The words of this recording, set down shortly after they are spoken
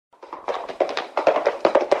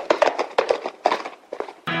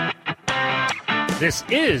This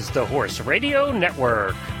is the Horse Radio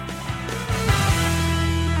Network.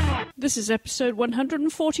 This is episode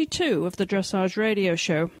 142 of the Dressage Radio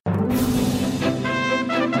Show.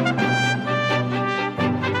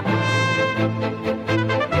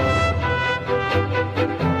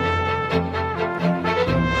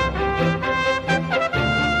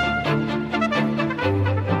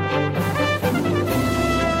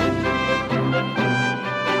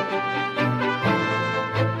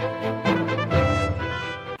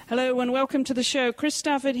 And welcome to the show. Chris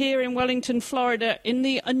Stafford here in Wellington, Florida, in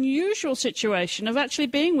the unusual situation of actually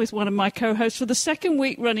being with one of my co-hosts for the second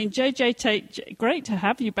week running, JJ Tate. Great to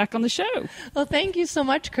have you back on the show. Well, thank you so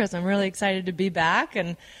much, Chris. I'm really excited to be back,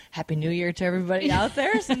 and Happy New Year to everybody out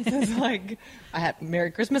there. Since it's like, Merry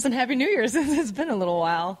Christmas and Happy New Year, since it's been a little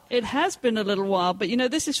while. It has been a little while, but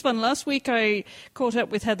this is fun. Last week I caught up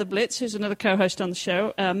with Heather Blitz, who's another co-host on the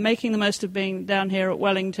show, making the most of being down here at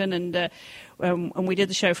Wellington, and we did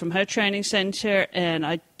the show from her training centre, and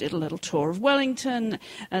I did a little tour of Wellington.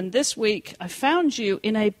 And this week I found you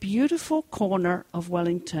in a beautiful corner of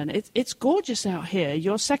Wellington. It's gorgeous out here.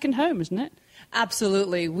 Your second home, isn't it?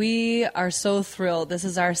 Absolutely. We are so thrilled. This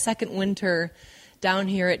is our second winter down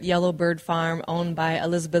here at Yellowbird Farm, owned by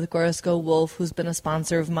Elizabeth Gorosco-Wolf, who's been a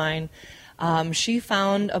sponsor of mine. She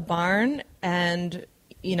found a barn, and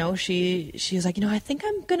she's like, I think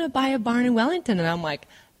I'm going to buy a barn in Wellington. And I'm like,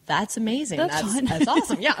 that's amazing. That's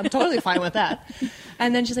awesome. Yeah, I'm totally fine with that.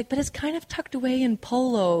 And then she's like, but it's kind of tucked away in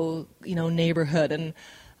Polo, neighborhood. And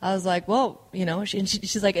I was like, well,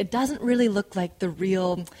 she's like, it doesn't really look like the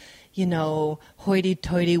real,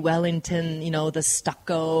 hoity-toity Wellington, the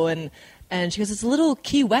stucco. And she goes, it's a little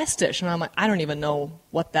Key Westish. And I'm like, I don't even know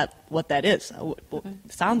what that is. Well,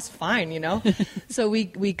 sounds fine, So we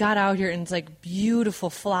got out here, and it's like beautiful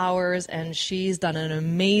flowers, and she's done an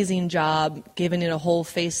amazing job giving it a whole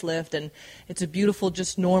facelift. And it's a beautiful,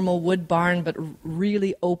 just normal wood barn, but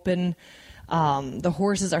really open. The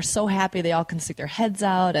horses are so happy. They all can stick their heads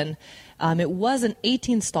out. And it was an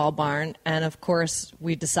 18-stall barn. And, of course,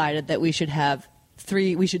 we decided that we should have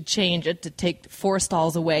we should change it to take 4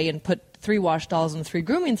 stalls away and put 3 wash stalls and 3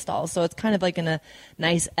 grooming stalls. So it's kind of like in a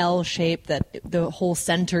nice L shape that the whole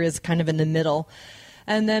center is kind of in the middle.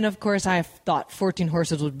 And then, of course, I thought 14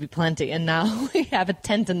 horses would be plenty. And now we have a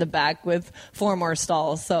tent in the back with 4 more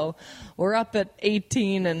stalls. So we're up at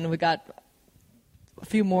 18, and we got a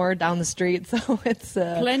few more down the street, so it's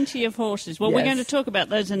plenty of horses. Well, yes. We're going to talk about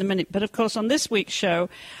those in a minute, but of course on this week's show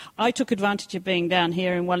I took advantage of being down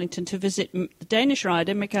here in Wellington to visit the Danish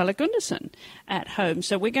rider Mikala Gundersen at home,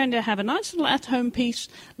 so we're going to have a nice little at-home piece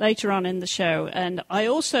later on in the show. And I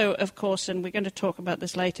also, of course, and we're going to talk about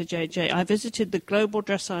this later, JJ, I visited the Global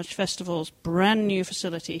Dressage Festival's brand new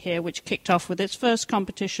facility here, which kicked off with its first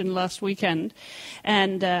competition last weekend,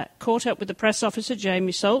 and caught up with the press officer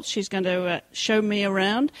Jamie Saltz. She's going to show me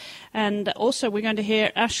around. And also we're going to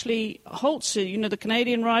hear Ashley Holtz, the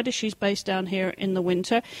Canadian rider. She's based down here in the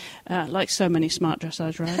winter, like so many smart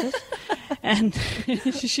dressage riders. And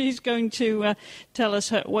she's going to tell us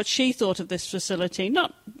what she thought of this facility,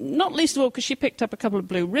 not least of all because she picked up a couple of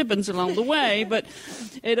blue ribbons along the way, but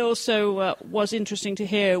it also was interesting to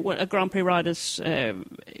hear what a Grand Prix rider's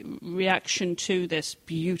reaction to this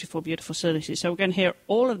beautiful, beautiful facility. So we're going to hear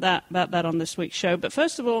all of that about that on this week's show. But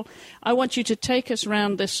first of all, I want you to take us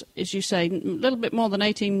around this, as you say, a little bit more than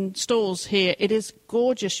 18 stalls here. It is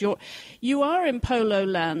gorgeous. You are in Polo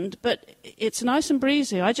land, but it's nice and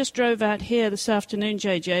breezy. I just drove out here this afternoon,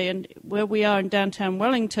 JJ, and where we are in downtown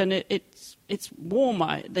Wellington, it's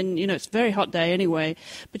warmer than, it's a very hot day anyway,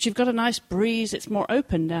 but you've got a nice breeze. It's more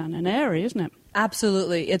open down and airy, isn't it?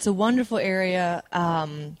 Absolutely. It's a wonderful area.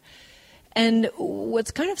 And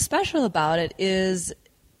what's kind of special about it is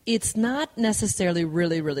it's not necessarily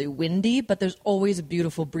really, really windy, but there's always a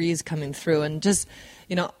beautiful breeze coming through. And just,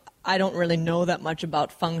 I don't really know that much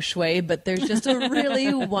about feng shui, but there's just a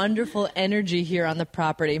really wonderful energy here on the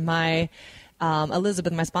property. My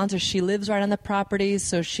Elizabeth, my sponsor, she lives right on the property,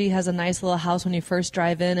 so she has a nice little house when you first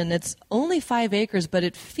drive in, and it's only 5 acres, but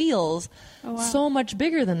it feels so much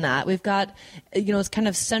bigger than that. We've got, it's kind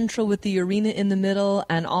of central with the arena in the middle,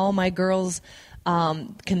 and all my girls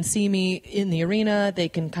can see me in the arena. They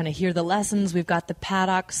can kind of hear the lessons. We've got the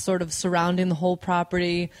paddocks sort of surrounding the whole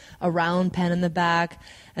property, a round pen in the back,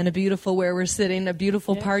 and a beautiful, where we're sitting, a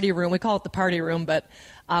beautiful party room. We call it the party room, but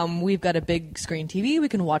we've got a big screen TV. We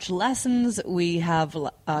can watch lessons. We have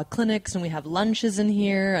clinics, and we have lunches in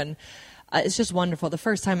here, and it's just wonderful. The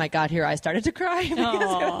first time I got here, I started to cry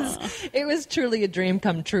because it was truly a dream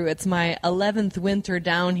come true. It's my 11th winter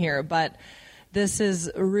down here, but this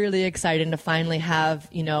is really exciting to finally have,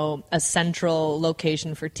 a central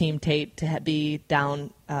location for Team Tate to be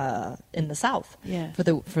down in the South for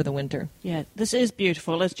the winter. Yeah, this is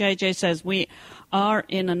beautiful. As JJ says, we are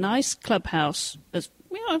in a nice clubhouse.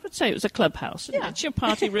 I would say it was a clubhouse. Yeah. It's your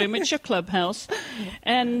party room. It's your clubhouse.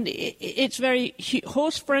 And it's very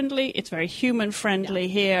horse-friendly. It's very human-friendly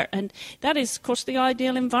here. And that is, of course, the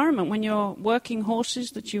ideal environment when you're working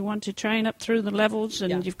horses that you want to train up through the levels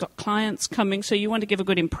and you've got clients coming. So you want to give a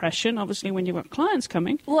good impression, obviously, when you've got clients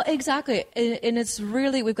coming. Well, exactly. And it's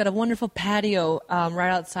really, we've got a wonderful patio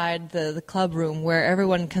right outside the club room where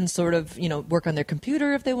everyone can sort of, work on their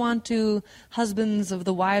computer if they want to. Husbands of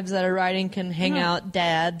the wives that are riding can hang out.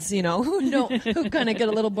 Dads, who kind of get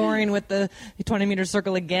a little boring with the 20-meter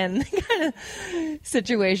circle again kind of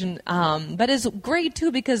situation. But it's great,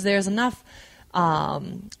 too, because there's enough,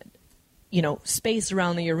 space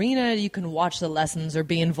around the arena. You can watch the lessons or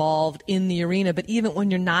be involved in the arena. But even when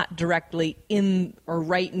you're not directly in or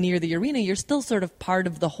right near the arena, you're still sort of part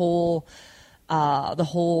of the whole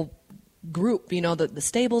group. The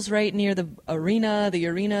stable's right near the arena. The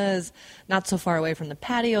arena is not so far away from the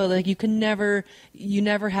patio. Like you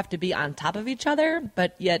never have to be on top of each other,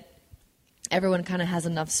 but yet everyone kind of has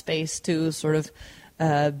enough space to sort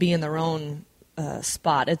of be in their own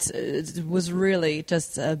spot. It was really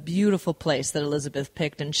just a beautiful place that Elizabeth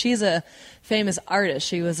picked, and she's a famous artist.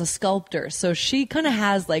 She was a sculptor, so she kind of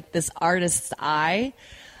has like this artist's eye.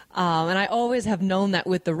 And I always have known that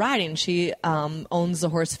with the riding. She owns the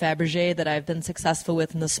horse Fabergé that I've been successful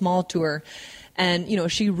with in the small tour. And,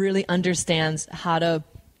 she really understands how to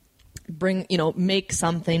make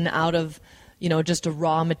something out of, just a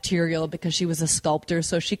raw material because she was a sculptor.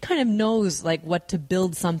 So she kind of knows, like, what to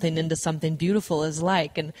build something into something beautiful is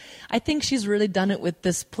like. And I think she's really done it with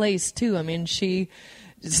this place, too. I mean, she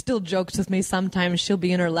still jokes with me sometimes. She'll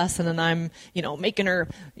be in her lesson and I'm, making her,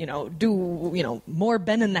 do, more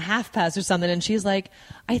bend in the half pass or something. And she's like,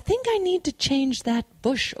 I think I need to change that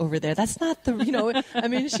bush over there. That's not the, I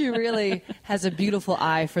mean, she really has a beautiful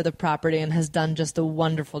eye for the property and has done just a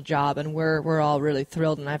wonderful job. And we're all really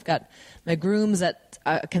thrilled. And I've got my grooms that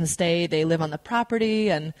can stay. They live on the property.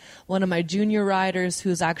 And one of my junior riders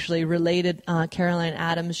who's actually related, Caroline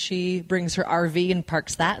Adams, she brings her RV and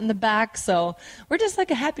parks that in the back. So we're just like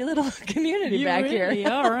a happy little community back here. You really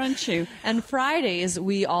are, aren't you? And Fridays,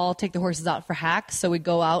 we all take the horses out for hacks. So we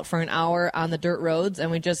go out for an hour on the dirt roads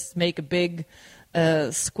and we just make a big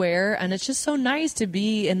square. And it's just so nice to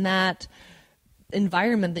be in that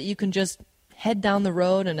environment that you can just head down the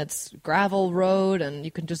road and it's gravel road and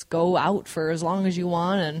you can just go out for as long as you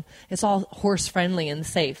want and it's all horse friendly and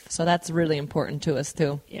safe. So that's really important to us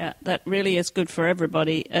too. Yeah, that really is good for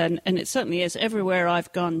everybody. And it certainly is. Everywhere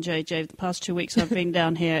I've gone, JJ, the past 2 weeks I've been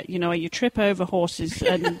down here, you trip over horses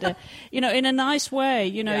and, in a nice way.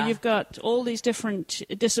 You've got all these different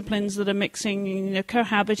disciplines that are mixing,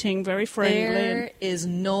 cohabiting very friendly. There is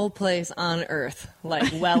no place on earth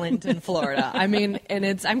like Wellington, Florida. I mean,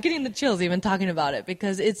 and I'm getting the chills even talking about it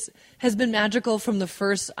because has been magical from the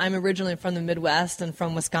first. I'm originally from the Midwest and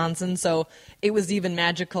from Wisconsin, so it was even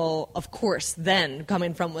magical, of course, then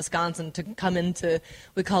coming from Wisconsin to come into,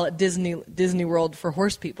 we call it Disney World for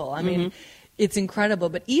horse people. I mean, it's incredible.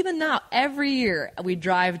 But even now, every year we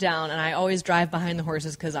drive down, and I always drive behind the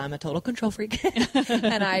horses because I'm a total control freak,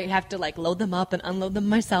 and I have to load them up and unload them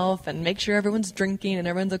myself and make sure everyone's drinking and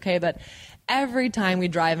everyone's okay. But every time we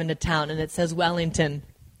drive into town and it says Wellington,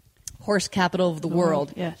 horse capital of the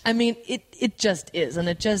world. Yes. I mean, it just is. And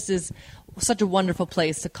it just is such a wonderful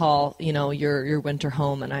place to call, your winter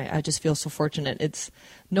home. And I just feel so fortunate. It's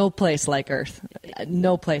no place like Earth.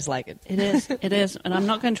 No place like it. It is. It is. And I'm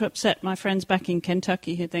not going to upset my friends back in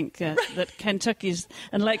Kentucky who think that Kentucky's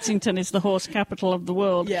and Lexington is the horse capital of the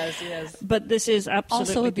world. Yes. But this is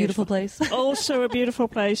absolutely also a beautiful place. Also a beautiful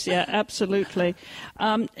place. Yeah, absolutely.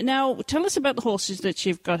 Now, tell us about the horses that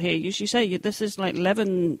you've got here. You say this is like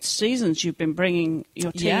 11 seasons you've been bringing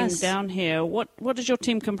your team down here. What does your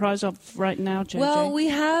team comprise of right now, JJ? Well, we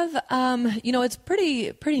have, it's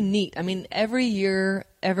pretty neat. I mean, every year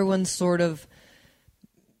everyone sort of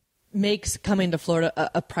makes coming to Florida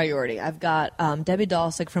a priority. I've got Debbie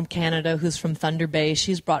Dalsick from Canada, who's from Thunder Bay.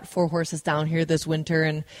 She's brought 4 horses down here this winter,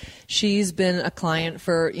 and she's been a client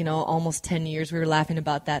for, almost 10 years. We were laughing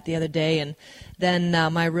about that the other day. And then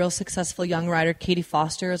my real successful young rider, Katie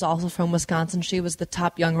Foster, is also from Wisconsin. She was the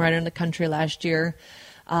top young rider in the country last year.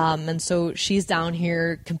 And so she's down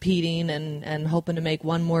here competing and hoping to make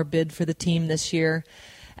one more bid for the team this year.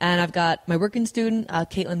 And I've got my working student,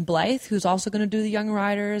 Caitlin Blythe, who's also going to do the young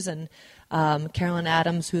riders, and Carolyn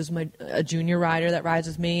Adams, who's a junior rider that rides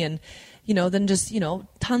with me. And then just,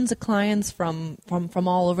 tons of clients from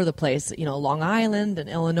all over the place, Long Island and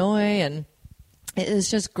Illinois. And it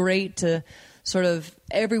is just great to sort of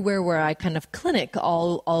everywhere where I kind of clinic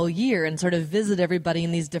all year and sort of visit everybody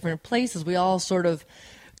in these different places. We all sort of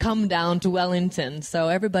come down to Wellington. So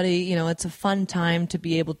everybody, it's a fun time to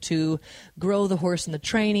be able to grow the horse in the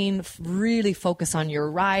training, really focus on your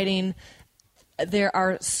riding. There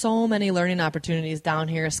are so many learning opportunities down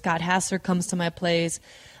here. Scott Hassler comes to my place.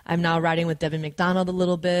 I'm now riding with Debbie McDonald a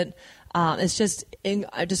little bit. I just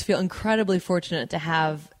feel incredibly fortunate to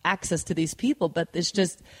have access to these people, but there's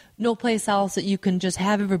just no place else that you can just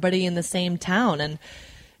have everybody in the same town. And,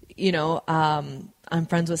 I'm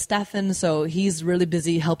friends with Stefan, so he's really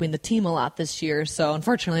busy helping the team a lot this year. So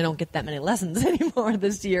unfortunately, I don't get that many lessons anymore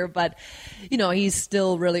this year. But, he's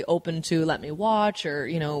still really open to let me watch, or,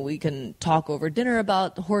 we can talk over dinner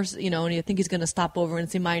about the horse, and I think he's going to stop over and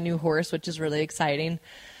see my new horse, which is really exciting.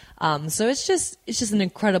 So it's just an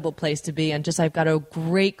incredible place to be. And I've got a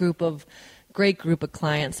great group of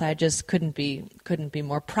clients I just couldn't be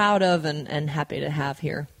more proud of and happy to have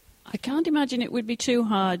here. I can't imagine it would be too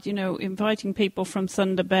hard, inviting people from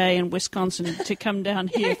Thunder Bay and Wisconsin to come down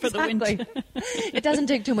here for the winter. It doesn't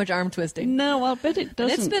take too much arm twisting. No, I'll bet it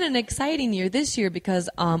doesn't. And it's been an exciting year this year because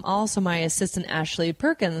also my assistant Ashley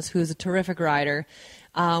Perkins, who's a terrific rider,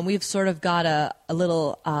 we've sort of got a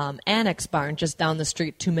little annex barn just down the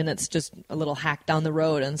street, 2 minutes, just a little hack down the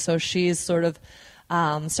road. And so she's sort of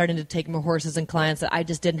starting to take more horses and clients that I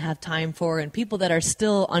just didn't have time for, and people that are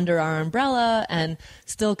still under our umbrella and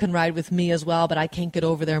still can ride with me as well, but I can't get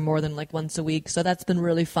over there more than like once a week. So that's been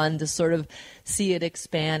really fun to sort of see it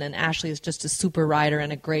expand. And Ashley is just a super rider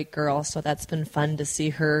and a great girl, so that's been fun to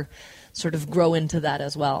see her sort of grow into that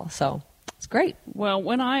as well. So it's great. Well,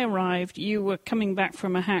 when I arrived, you were coming back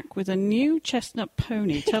from a hack with a new chestnut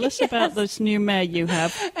pony. Tell us about this new mare you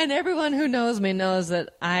have. And everyone who knows me knows that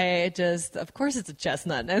of course it's a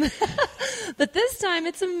chestnut. But this time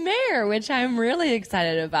it's a mare, which I'm really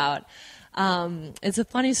excited about. It's a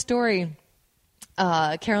funny story.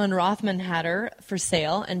 Carolyn Rothman had her for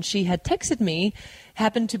sale, and she had texted me.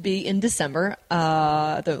 Happened to be in December,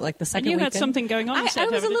 the second weekend. You had something going on. I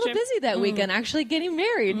was a little busy that weekend, actually getting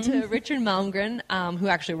married to Richard Malmgren, who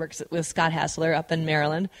actually works with Scott Hassler up in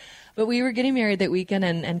Maryland. But we were getting married that weekend,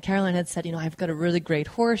 and Carolyn had said, I've got a really great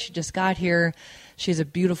horse. She just got here. She's a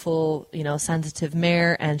beautiful, sensitive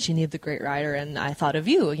mare, and she needs a great rider. And I thought of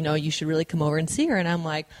you. You should really come over and see her. And I'm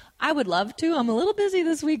like, I would love to. I'm a little busy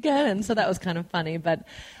this weekend. And so that was kind of funny. But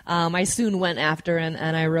I soon went after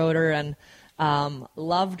and I rode her and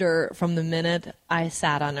loved her from the minute I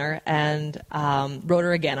sat on her, and rode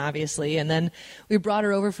her again, obviously. And then we brought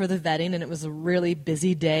her over for the vetting, and it was a really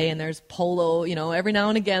busy day, and there's polo, every now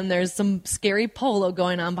and again there's some scary polo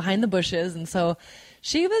going on behind the bushes. And so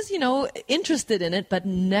she was, interested in it, but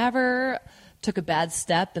never took a bad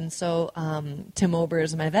step. And so Tim Ober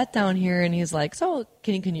is my vet down here, and he's like, so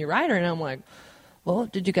can you ride her? And I'm like, well,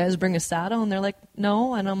 did you guys bring a saddle? And they're like,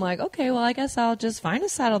 no. And I'm like, okay, well, I guess I'll just find a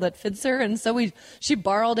saddle that fits her. And so she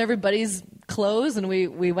borrowed everybody's clothes, and we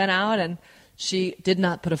went out, and she did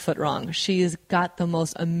not put a foot wrong. She's got the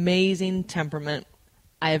most amazing temperament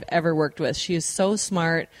I have ever worked with. She is so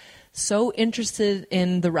smart, so interested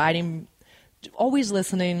in the riding, always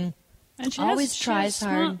listening. And she always tries tries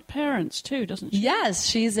hard. Smart parents too, doesn't she? Yes,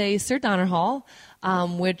 she's a Sir Donnerhall,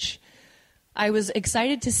 which I was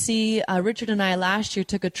excited to see. Richard and I last year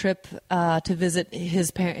took a trip to visit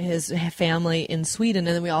his family in Sweden,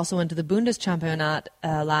 and then we also went to the Bundeschampionat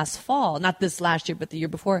last fall. Not this last year, but the year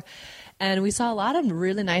before. And we saw a lot of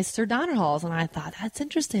really nice Sir Donnerhalls, and I thought, that's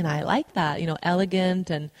interesting. I like that,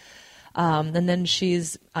 elegant. And then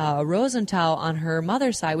she's Rosenthal on her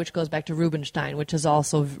mother's side, which goes back to Rubinstein, which is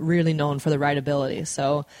also really known for the rideability.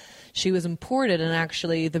 So she was imported, and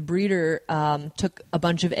actually the breeder took a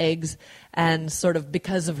bunch of eggs, and sort of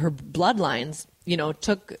because of her bloodlines,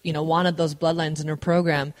 wanted those bloodlines in her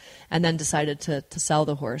program, and then decided to sell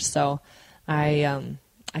the horse. So I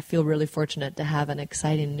feel really fortunate to have an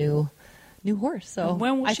exciting new horse. So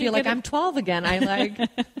I feel like I'm 12 again. I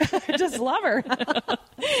I just love her.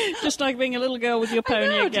 Just like being a little girl with your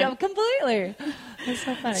pony again. Yeah, completely. That's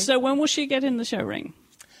so funny. So when will she get in the show ring?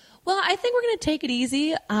 Well, I think we're going to take it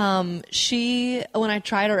easy. When I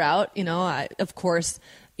tried her out, of course,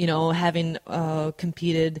 having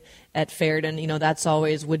competed at Fairden, that's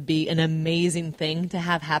always would be an amazing thing to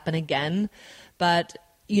have happen again. But,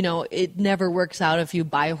 it never works out if you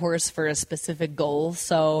buy a horse for a specific goal.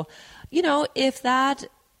 So, if that,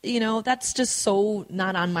 that's just so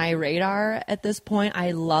not on my radar at this point.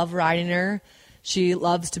 I love riding her. She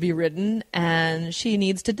loves to be ridden, and she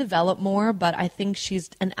needs to develop more, but I think she's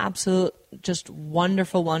an absolute, just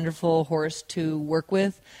wonderful, wonderful horse to work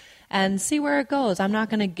with and see where it goes. I'm not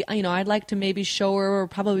going to, I'd like to maybe show her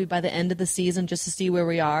probably by the end of the season just to see where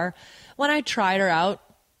we are. When I tried her out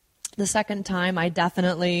the second time, I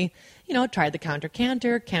definitely, tried the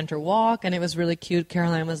canter walk, and it was really cute.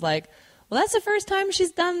 Caroline was like, well, that's the first time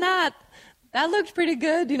she's done that. That looked pretty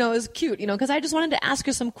good. It was cute, because I just wanted to ask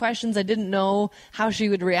her some questions. I didn't know how she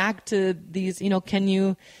would react to these, can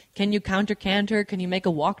you counter canter? Can you make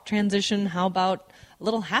a walk transition? How about a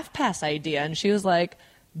little half pass idea? And she was like,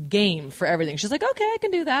 game for everything. She's like, okay, I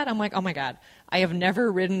can do that. I'm like, oh my God, I have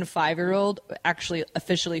never ridden a 5-year-old, actually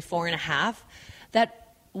officially 4.5.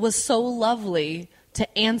 That was so lovely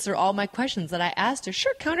to answer all my questions that I asked her.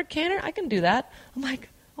 Sure, counter canter, I can do that. I'm like,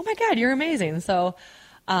 oh my God, you're amazing. So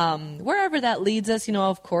wherever that leads us,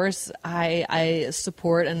 of course, I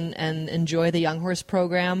support and enjoy the Young Horse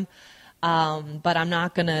program, but I'm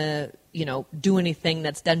not going to, do anything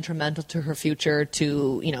that's detrimental to her future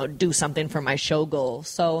to, do something for my show goal.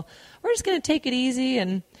 So we're just going to take it easy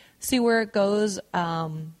and see where it goes.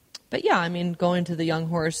 But yeah, going to the Young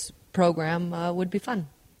Horse program would be fun.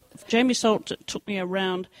 Jamie Salt took me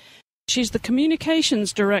around. She's the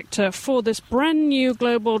communications director for this brand new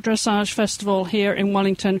Global Dressage Festival here in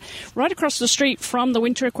Wellington, right across the street from the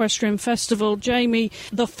Winter Equestrian Festival. Jamie,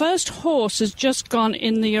 the first horse has just gone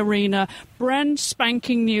in the arena, brand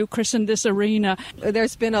spanking new, christened this arena.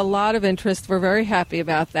 There's been a lot of interest. We're very happy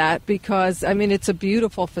about that because, it's a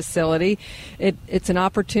beautiful facility. It's an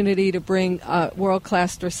opportunity to bring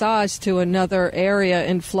world-class dressage to another area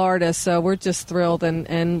in Florida, so we're just thrilled,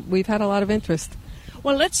 and we've had a lot of interest.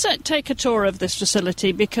 Well, let's take a tour of this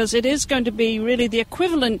facility because it is going to be really the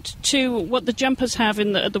equivalent to what the jumpers have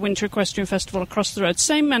at the Winter Equestrian Festival across the road.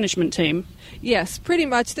 Same management team. Yes, pretty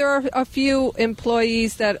much. There are a few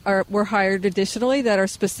employees that were hired additionally that are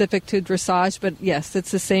specific to dressage, but yes, it's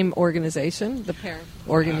the same organization, the parent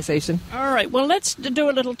organization. All right, well, let's do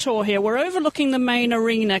a little tour here. We're overlooking the main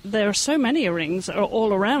arena. There are so many rings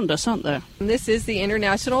all around us, aren't there? And this is the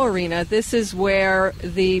International Arena. This is where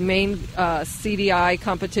the main CDI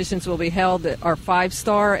competitions will be held. Our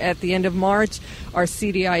 5-star at the end of March, our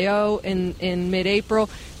CDIO in mid-April.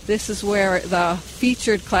 This is where the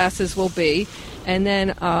featured classes will be. And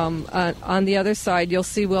then on the other side, you'll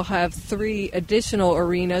see we'll have 3 additional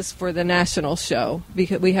arenas for the national show.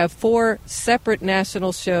 Because we have 4 separate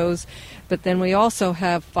national shows, but then we also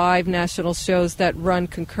have 5 national shows that run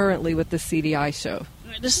concurrently with the CDI show.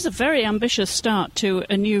 This is a very ambitious start to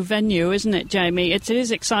a new venue, isn't it, Jamie? It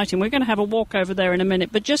is exciting. We're going to have a walk over there in a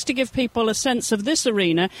minute. But just to give people a sense of this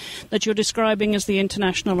arena that you're describing as the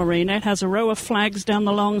International Arena, it has a row of flags down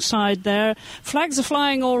the long side there. Flags are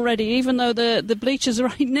flying already, even though the bleachers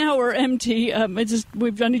right now are empty.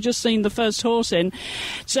 We've only just seen the first horse in.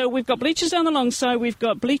 So we've got bleachers down the long side. We've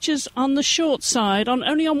got bleachers on the short side,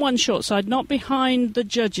 only on one short side, not behind the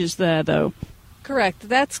judges there, though. Correct.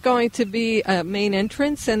 That's going to be a main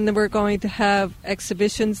entrance, and then we're going to have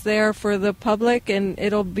exhibitions there for the public, and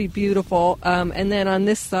it'll be beautiful. And then on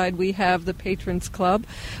this side, we have the Patrons Club,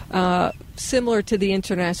 similar to the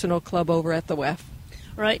International Club over at the WEF.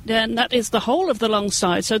 Right, and that is the whole of the long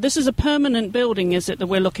side. So this is a permanent building, is it, that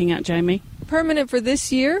we're looking at, Jamie? Permanent for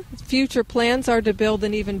this year. Future plans are to build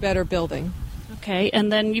an even better building. Okay,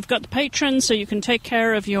 and then you've got the patrons, so you can take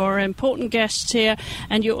care of your important guests here,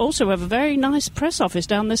 and you also have a very nice press office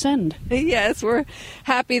down this end. Yes, we're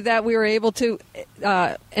happy that we were able to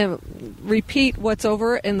repeat what's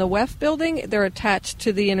over in the WEF building. They're attached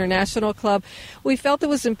to the International Club. We felt it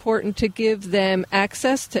was important to give them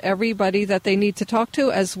access to everybody that they need to talk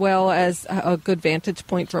to, as well as a good vantage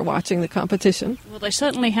point for watching the competition. Well, they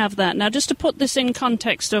certainly have that. Now, just to put this in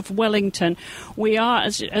context of Wellington, we are,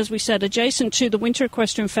 as we said, adjacent to the Winter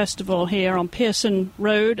Equestrian Festival here on Pearson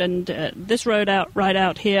Road, and this road right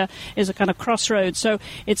out here is a kind of crossroad. So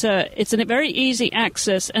it's a very easy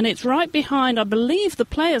access, and it's right behind, I believe, the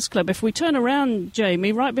Players Club. If we turn around,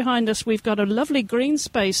 Jamie, right behind us, we've got a lovely green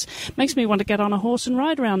space. Makes me want to get on a horse and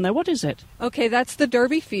ride around there. What is it? Okay, that's the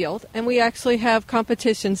Derby Field, and we actually have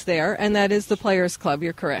competitions there, and that is the Players Club.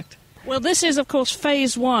 You're correct. Well, this is, of course,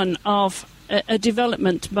 phase 1 of a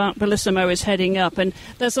development Mark Bellissimo is heading up, and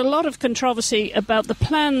there's a lot of controversy about the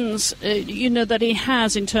plans that he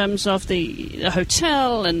has in terms of the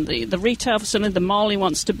hotel and the retail facility, the mall he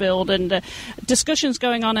wants to build, and discussions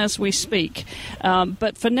going on as we speak.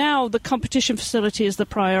 But for now, the competition facility is the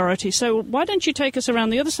priority. So why don't you take us around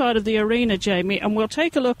the other side of the arena, Jamie, and we'll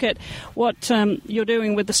take a look at what you're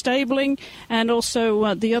doing with the stabling and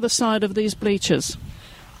also the other side of these bleachers.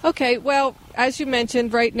 Okay, well, as you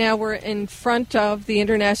mentioned, right now we're in front of the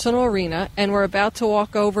International Arena, and we're about to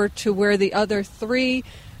walk over to where the other 3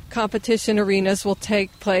 competition arenas will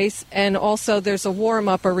take place, and also there's a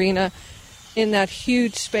warm-up arena in that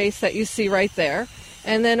huge space that you see right there.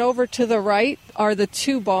 And then over to the right are the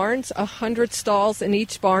 2 barns, 100 stalls in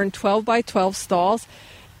each barn, 12 by 12 stalls,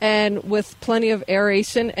 and with plenty of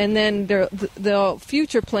aeration. And then the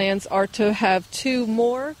future plans are to have 2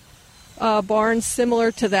 more barns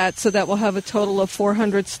similar to that, so that we'll have a total of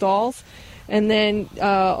 400 stalls. And then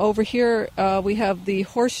over here we have the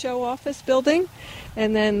horse show office building,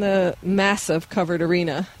 and then the massive covered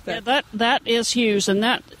arena. That is huge, and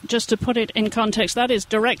that, just to put it in context, that is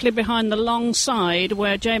directly behind the long side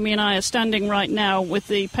where Jamie and I are standing right now with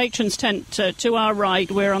the patrons tent to our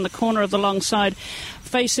right. We're on the corner of the long side,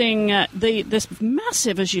 facing this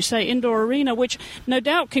massive, as you say, indoor arena, which no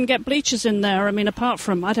doubt can get bleachers in there. I mean, apart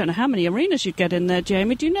from, I don't know how many arenas you'd get in there,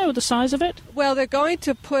 Jamie. Do you know the size of it? Well, they're going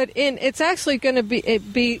to put in, it's actually going to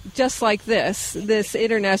be just like this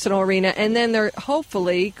international arena, and then they're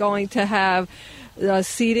hopefully going to have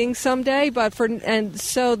seating someday. And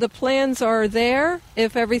so the plans are there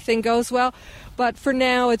if everything goes well. But for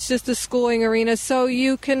now, it's just a schooling arena, so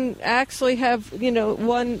you can actually have,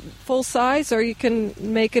 one full size, or you can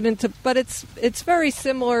make it into. But it's very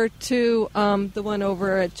similar to the one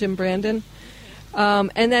over at Jim Brandon.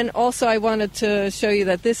 And then also, I wanted to show you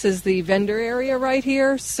that this is the vendor area right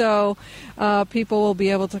here, so people will be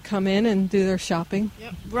able to come in and do their shopping.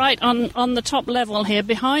 Yep. Right on the top level here,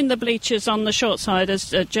 behind the bleachers on the short side, as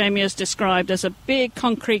Jamie has described, there's a big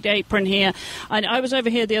concrete apron here. I was over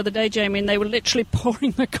here the other day, Jamie, and they were literally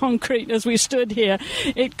pouring the concrete as we stood here.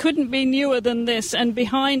 It couldn't be newer than this, and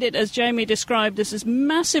behind it, as Jamie described, this is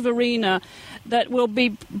massive arena that will be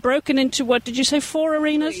broken into, what did you say, 4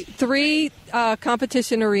 arenas? 3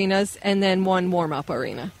 competition arenas, and then 1 warm-up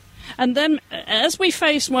arena. And then, as we're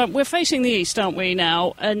facing the east, aren't we,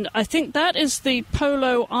 now? And I think that is the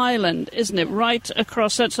Polo Island, isn't it? Right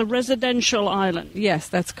across, that's a residential island. Yes,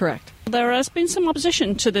 that's correct. There has been some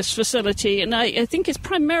opposition to this facility, and I think it's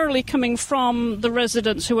primarily coming from the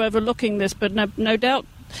residents who are overlooking this, but no doubt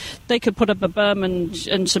they could put up a berm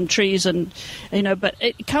and some trees, and but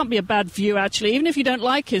it can't be a bad view, actually, even if you don't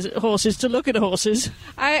like horses, to look at horses.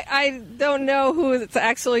 I don't know who is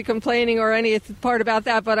actually complaining or any part about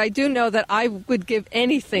that, but I do know that I would give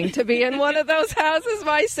anything to be in one of those houses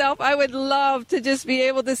myself. I would love to just be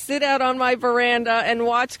able to sit out on my veranda and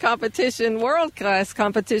watch competition, world-class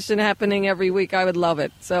competition happening every week. I would love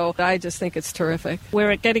it. So I just think it's terrific.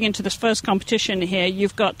 We're getting into this first competition here.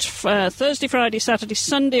 You've got Thursday, Friday, Saturday,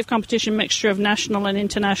 Sunday of competition, mixture of national and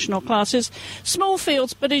international classes. Small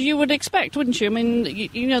fields, but as you would expect, wouldn't you? I mean,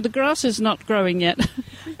 the grass is not growing yet.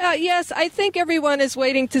 Yes, I think everyone is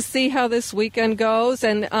waiting to see how this weekend goes,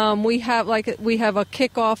 and we have a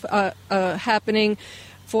kickoff happening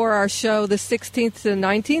for our show the 16th to the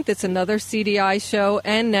 19th. It's another CDI show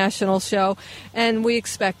and national show, and we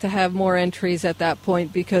expect to have more entries at that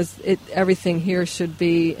point because everything here should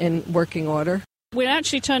be in working order. We're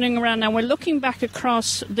actually turning around now. We're looking back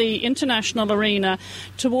across the international arena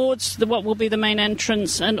towards what will be the main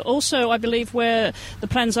entrance, and also, I believe, where the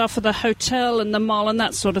plans are for the hotel and the mall and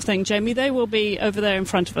that sort of thing. Jamie, they will be over there in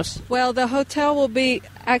front of us. Well, the hotel will be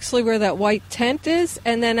actually where that white tent is,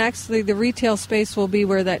 and then actually the retail space will be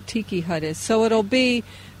where that tiki hut is. So it'll be,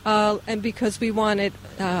 and because we want it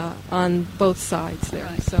on both sides there.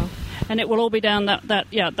 Right. So, and it will all be down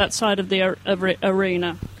that side of the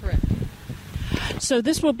arena. Correct. So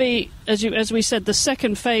this will be, as we said, the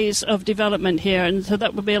second phase of development here, and so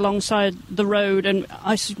that will be alongside the road, and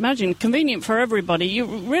I imagine convenient for everybody. You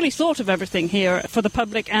really thought of everything here for the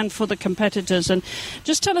public and for the competitors. And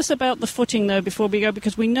just tell us about the footing, though, before we go,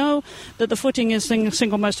 because we know that the footing is the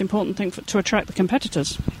single most important thing to attract the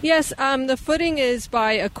competitors. Yes, the footing is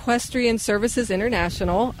by Equestrian Services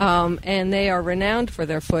International, and they are renowned for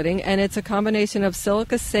their footing, and it's a combination of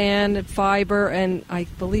silica sand, fiber, and I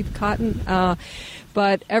believe cotton.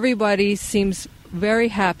 But everybody seems very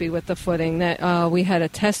happy with the footing. That we had a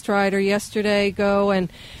test rider yesterday go, and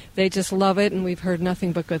they just love it, and we've heard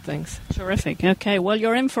nothing but good things. Terrific. Okay, well,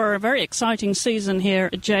 you're in for a very exciting season here,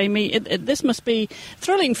 Jamie. This must be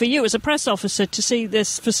thrilling for you as a press officer to see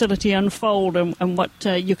this facility unfold and what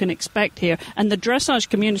you can expect here, and the dressage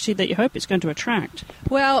community that you hope it's going to attract.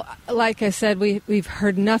 Well, like I said, we've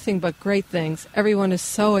heard nothing but great things. Everyone is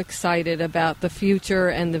so excited about the future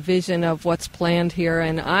and the vision of what's planned here,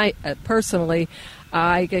 and I personally,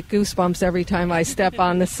 I get goosebumps every time I step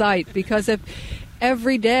on the site, because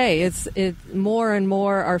every day it's more and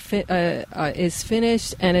more is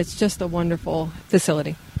finished, and it's just a wonderful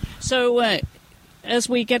facility. So as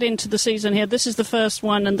we get into the season here, this is the first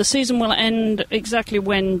one, and the season will end exactly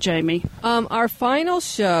when, Jamie? Our final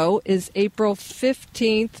show is April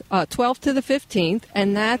 15th, 12th to the 15th,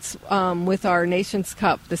 and that's with our Nations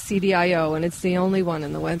Cup, the CDIO, and it's the only one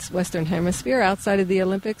in the Western Hemisphere outside of the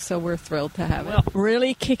Olympics, so we're thrilled to have it. Well,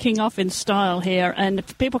 really kicking off in style here, and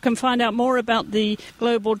if people can find out more about the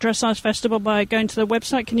Global Dressage Festival by going to the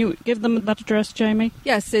website. Can you give them that address, Jamie?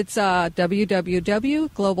 Yes, it's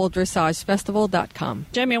www.globaldressagefestival.com.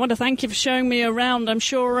 Jamie, I want to thank you for showing me around. I'm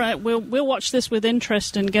sure we'll watch this with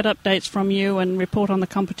interest and get updates from you and report on the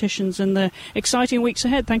competitions in the exciting weeks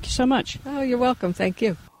ahead. Thank you so much. Oh, you're welcome. Thank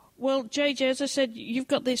you. Well, JJ, as I said, you've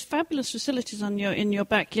got these fabulous facilities in your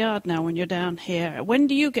backyard now when you're down here. When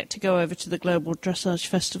do you get to go over to the Global Dressage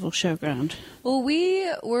Festival showground? Well, we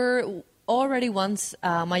were already once,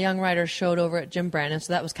 my young rider showed over at Jim Brandon,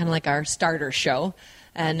 so that was kind of like our starter show.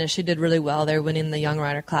 And she did really well there, winning the young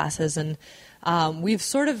rider classes. And we've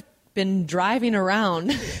sort of been driving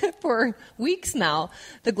around for weeks now,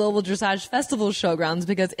 the Global Dressage Festival showgrounds,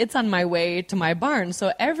 because it's on my way to my barn.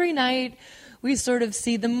 So every night we sort of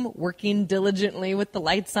see them working diligently with the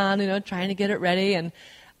lights on, trying to get it ready. And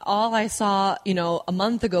all I saw, a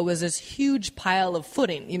month ago was this huge pile of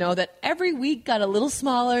footing, that every week got a little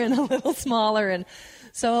smaller and a little smaller. And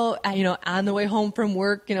so, on the way home from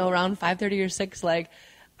work, around 5:30 or 6,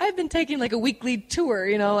 I've been taking a weekly tour,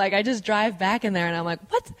 I just drive back in there and I'm like,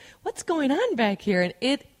 what's going on back here? And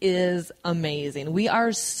it is amazing. We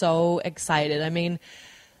are so excited. I mean,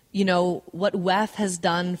 what WEF has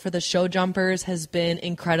done for the show jumpers has been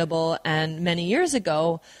incredible. And many years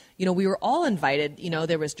ago, we were all invited.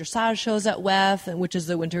 There was dressage shows at WEF, which is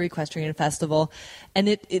the Winter Equestrian Festival. And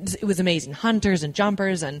it was amazing. Hunters and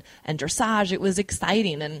jumpers and dressage. It was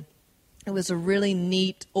exciting. And it was a really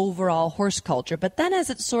neat overall horse culture. But then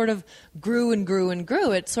as it sort of grew and grew and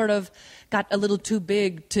grew, it sort of got a little too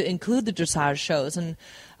big to include the dressage shows. And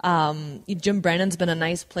Jim Brennan's been a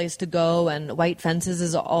nice place to go, and White Fences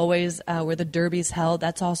is always where the Derby's held.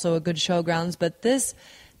 That's also a good showgrounds. But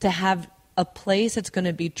to have a place that's going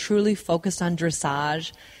to be truly focused on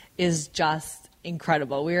dressage is just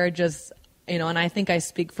incredible. We are just, and I think I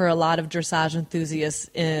speak for a lot of dressage enthusiasts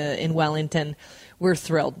in Wellington. We're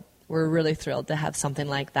thrilled. We're really thrilled to have something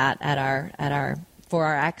like that for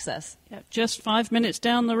our access. Yeah, just 5 minutes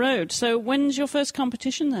down the road. So when's your first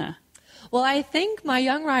competition there? Well, I think my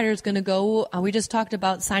young rider is going to go. We just talked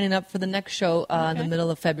about signing up for the next show in the middle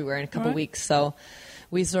of February in a couple weeks. So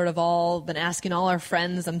we sort of all been asking all our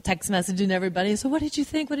friends. I'm text messaging everybody. So what did you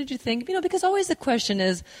think? What did you think? Because always the question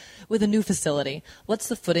is, with a new facility, what's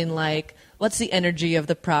the footing like? What's the energy of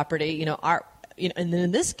the property? And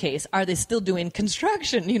in this case, are they still doing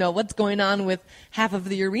construction? What's going on with half of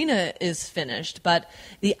the arena is finished, but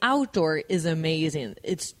the outdoor is amazing.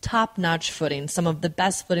 It's top-notch footing, some of the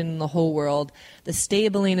best footing in the whole world. The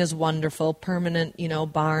stabling is wonderful, permanent,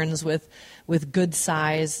 barns with good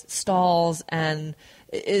size stalls, and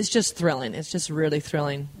it's just thrilling. It's just really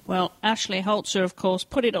thrilling. Well, Ashley Holzer, of course,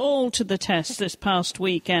 put it all to the test this past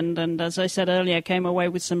weekend, and as I said earlier, came away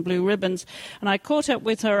with some blue ribbons. And I caught up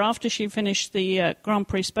with her after she finished the Grand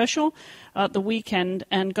Prix special at the weekend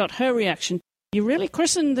and got her reaction. You really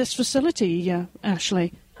christened this facility,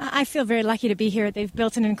 Ashley. I feel very lucky to be here. They've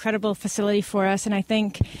built an incredible facility for us, and I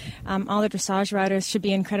think all the dressage riders should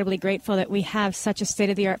be incredibly grateful that we have such a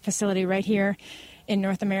state-of-the-art facility right here in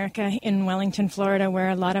North America, in Wellington, Florida,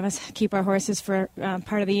 where a lot of us keep our horses for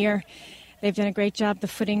part of the year. They've done a great job. The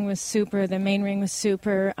footing was super. The main ring was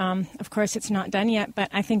super. Of course, it's not done yet, but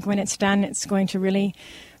I think when it's done, it's going to really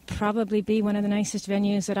probably be one of the nicest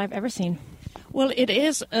venues that I've ever seen. Well, it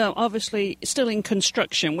is obviously still in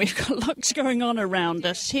construction. We've got lots going on around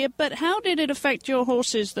us here. But how did it affect your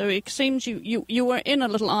horses, though? It seems you were in a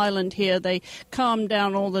little island here. They calmed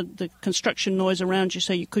down all the construction noise around you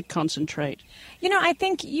so you could concentrate. I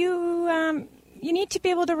think you need to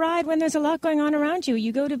be able to ride when there's a lot going on around you.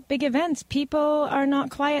 You go to big events. People are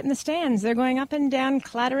not quiet in the stands. They're going up and down,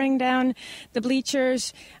 clattering down the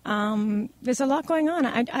bleachers. There's a lot going on.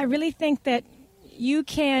 I really think that you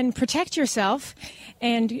can protect yourself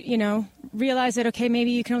and, realize that, okay,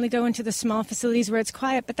 maybe you can only go into the small facilities where it's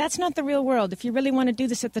quiet, but that's not the real world. If you really want to do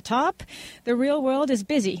this at the top, the real world is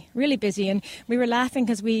busy, really busy. And we were laughing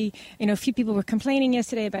because a few people were complaining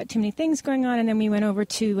yesterday about too many things going on, and then we went over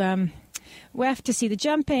to WEF to see the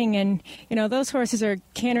jumping, and those horses are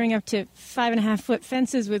cantering up to 5.5-foot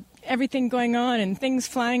fences with everything going on and things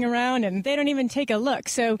flying around, and they don't even take a look.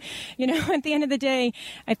 So at the end of the day,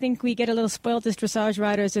 I think we get a little spoiled as dressage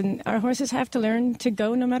riders, and our horses have to learn to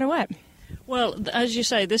go no matter what. Well, as you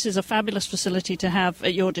say, this is a fabulous facility to have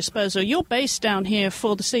at your disposal. You're based down here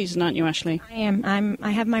for the season, aren't you, Ashley? I am.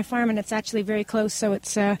 I have my farm, and it's actually very close, so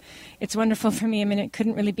it's wonderful for me. I mean, it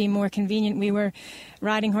couldn't really be more convenient. We were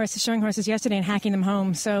riding horses, showing horses yesterday, and hacking them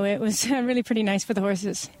home, so it was really pretty nice for the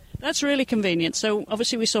horses. That's really convenient. So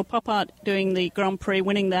obviously we saw Pop Art doing the Grand Prix,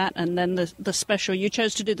 winning that, and then the special. You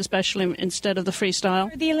chose to do the special instead of the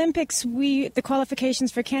freestyle. For the Olympics, the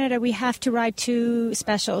qualifications for Canada, we have to ride 2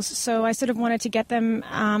 specials. So I sort of wanted to get them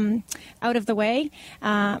out of the way.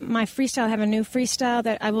 My freestyle, I have a new freestyle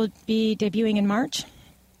that I will be debuting in March.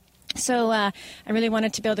 So I really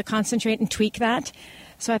wanted to be able to concentrate and tweak that.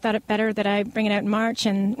 So I thought it better that I bring it out in March,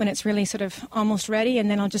 and when it's really sort of almost ready,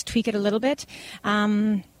 and then I'll just tweak it a little bit.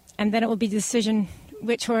 And then it will be the decision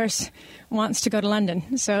which horse wants to go to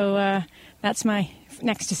London. So that's my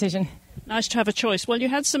next decision. Nice to have a choice. Well, you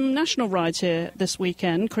had some national rides here this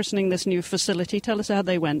weekend, christening this new facility. Tell us how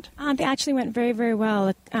they went. They actually went very, very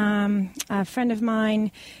well. A friend of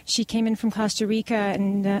mine, she came in from Costa Rica,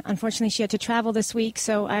 and unfortunately she had to travel this week.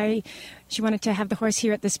 So she wanted to have the horse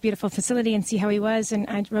here at this beautiful facility and see how he was. And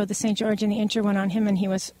I rode the St. George and the Inter one on him, and he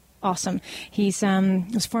was awesome. He's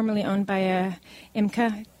was formerly owned by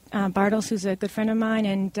IMCA. Bartles, who's a good friend of mine,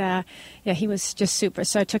 and he was just super.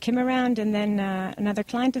 So I took him around, and then another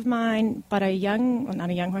client of mine bought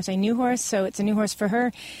a new horse, so it's a new horse for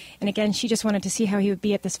her. And again, she just wanted to see how he would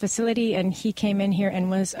be at this facility, and he came in here and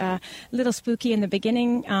was a little spooky in the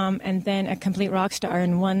beginning, and then a complete rock star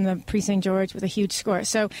and won the Prix St. George with a huge score.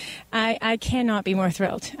 So I cannot be more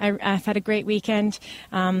thrilled. I've had a great weekend.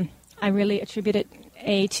 I really attribute it,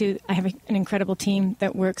 to I have an incredible team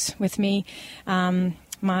that works with me.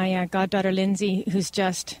 My goddaughter, Lindsay, who's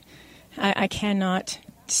just, I cannot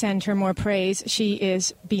send her more praise. She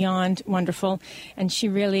is beyond wonderful, and she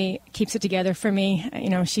really keeps it together for me.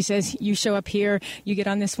 She says, you show up here, you get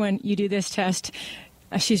on this one, you do this test.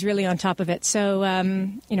 She's really on top of it. So,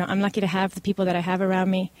 I'm lucky to have the people that I have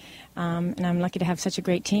around me, and I'm lucky to have such a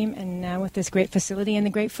great team. And now with this great facility and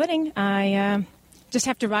the great footing, I just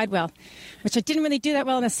have to ride well, which I didn't really do that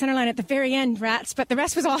well in the center line at the very end, rats, but the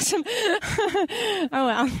rest was awesome. Oh,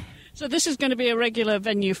 well. So this is going to be a regular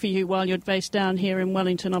venue for you while you're based down here in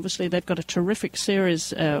Wellington. Obviously, they've got a terrific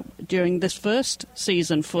series during this first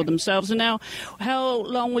season for themselves. And now, how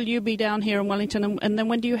long will you be down here in Wellington? And then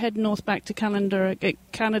when do you head north back to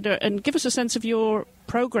Canada? And give us a sense of your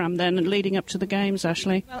program then and leading up to the games,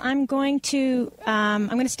 Ashley. Well, I'm going to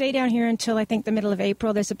stay down here until I think the middle of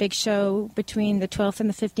April. There's a big show between the 12th and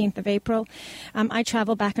the 15th of April. I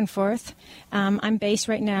travel back and forth. I'm based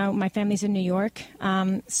right now. My family's in New York,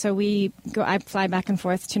 so I fly back and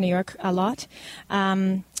forth to New York a lot.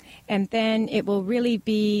 And then it will really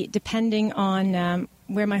be depending on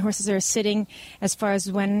where my horses are sitting as far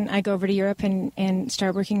as when I go over to Europe and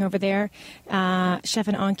start working over there. Chef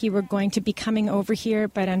and Anki were going to be coming over here,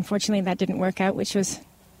 but unfortunately that didn't work out, which was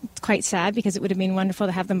quite sad because it would have been wonderful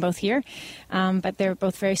to have them both here. But they were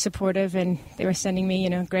both very supportive, and they were sending me,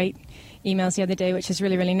 great emails the other day, which is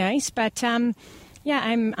really, really nice. But I'm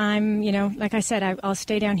like I said, I'll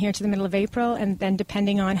stay down here to the middle of April, and then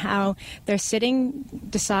depending on how they're sitting,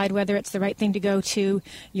 decide whether it's the right thing to go to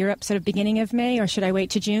Europe sort of beginning of May, or should I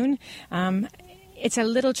wait to June. It's a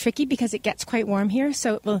little tricky because it gets quite warm here,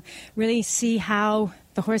 so it will really see how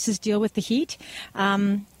the horses deal with the heat.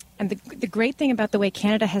 And the great thing about the way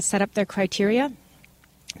Canada has set up their criteria,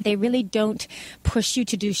 they really don't push you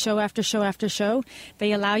to do show after show after show.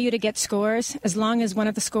 They allow you to get scores as long as one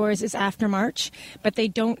of the scores is after March, but they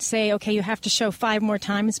don't say, okay, you have to show 5 more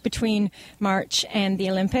times between March and the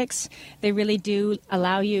Olympics. They really do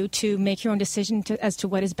allow you to make your own decision as to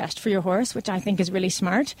what is best for your horse, which I think is really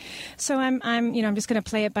smart. So I'm just going to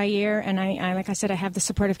play it by ear, and I like I said, I have the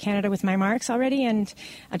support of Canada with my marks already, and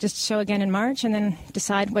I'll just show again in March and then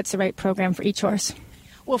decide what's the right program for each horse.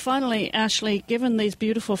 Well, finally, Ashley, given these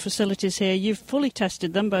beautiful facilities here, you've fully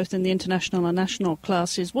tested them both in the international and national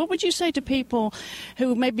classes. What would you say to people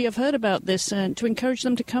who maybe have heard about this to encourage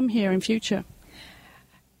them to come here in future?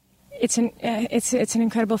 It's an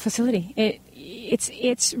incredible facility.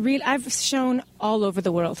 It's real. I've shown all over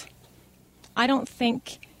the world. I don't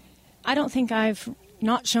think I've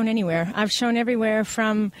not shown anywhere. I've shown everywhere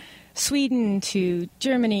from Sweden to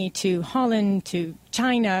Germany to Holland to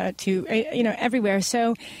China to everywhere.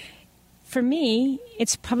 So for me,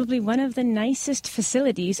 it's probably one of the nicest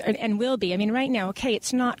facilities, and will be. I mean, right now, okay,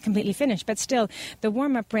 it's not completely finished, but still, the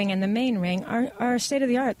warm-up ring and the main ring are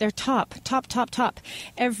state-of-the-art. They're top.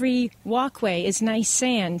 Every walkway is nice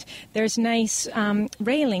sand. There's nice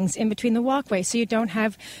railings in between the walkway, so you don't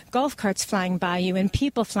have golf carts flying by you and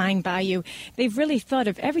people flying by you. They've really thought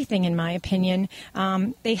of everything, in my opinion.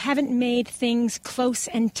 They haven't made things close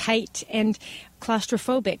and tight and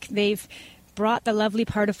claustrophobic. They've brought the lovely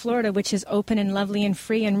part of Florida, which is open and lovely and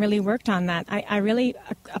free, and really worked on that. I really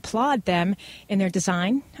applaud them in their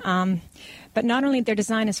design. But not only their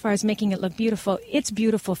design as far as making it look beautiful, it's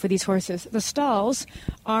beautiful for these horses. The stalls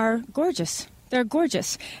are gorgeous. They're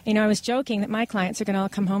gorgeous. You know, I was joking that my clients are going to all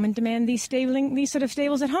come home and demand these sort of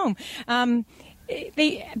stables at home.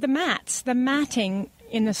 The matting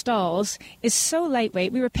in the stalls is so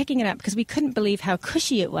lightweight. We were picking it up because we couldn't believe how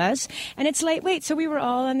cushy it was, and it's lightweight. So we were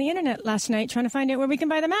all on the internet last night trying to find out where we can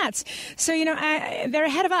buy the mats. So, you know, they're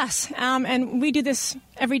ahead of us, and we do this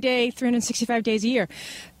every day, 365 days a year.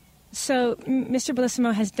 So Mr.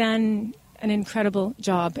 Bellissimo has done an incredible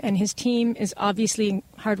job, and his team is obviously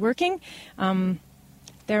hardworking.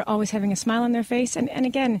 They're always having a smile on their face. And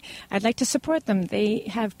again, I'd like to support them. They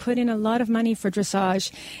have put in a lot of money for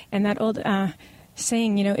dressage, and that old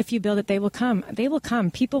saying, you know, if you build it, they will come. They will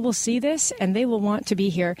come. People will see this, and they will want to be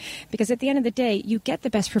here. Because at the end of the day, you get the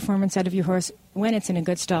best performance out of your horse when it's in a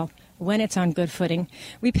good stall, when it's on good footing.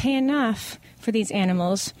 We pay enough for these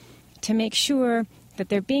animals to make sure that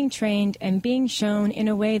they're being trained and being shown in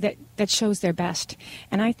a way that shows their best.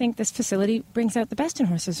 And I think this facility brings out the best in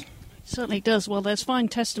horses. Certainly does. Well, there's fine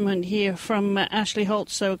testament here from Ashley Holt.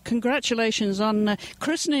 So congratulations on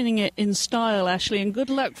christening it in style, Ashley, and good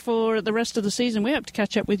luck for the rest of the season. We hope to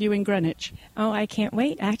catch up with you in Greenwich. Oh, I can't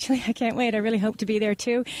wait. Actually, I can't wait. I really hope to be there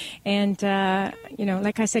too. And, you know,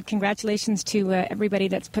 like I said, congratulations to everybody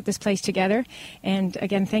that's put this place together. And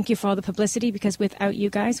again, thank you for all the publicity, because without you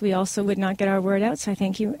guys, we also would not get our word out. So I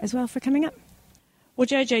thank you as well for coming up. Well,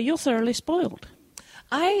 JJ, you're thoroughly spoiled.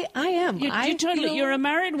 I am. You're a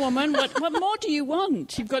married woman. What more do you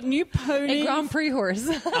want? You've got new pony. A Grand Prix horse.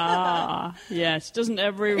 Yes. Doesn't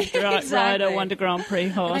every Exactly. rider want a Grand Prix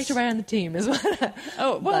horse? I like to ride on the team as well.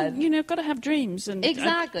 Oh, well, you know, got to have dreams and goals.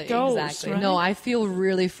 Exactly. Right? No, I feel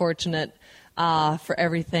really fortunate for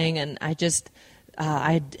everything, and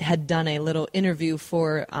I had done a little interview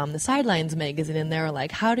for the Sidelines magazine, and they were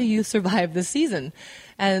like, how do you survive the season?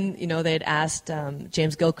 And, you know, they had asked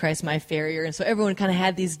James Gilchrist, my farrier, and so everyone kind of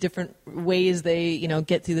had these different ways they, you know,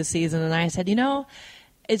 get through the season. And I said, you know,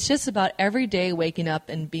 it's just about every day waking up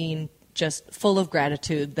and being just full of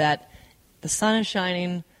gratitude that the sun is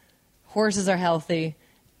shining, horses are healthy,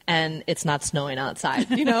 and it's not snowing outside,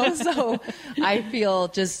 you know? So I feel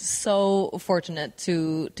just so fortunate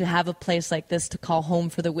to have a place like this to call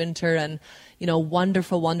home for the winter, and, you know,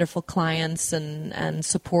 wonderful, wonderful clients and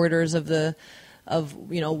supporters of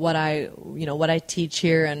what I teach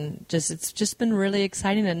here, and it's just been really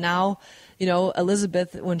exciting. And now, you know,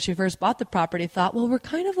 Elizabeth, when she first bought the property, thought, well, we're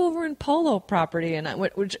kind of over in polo property,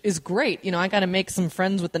 which is great. You know, I got to make some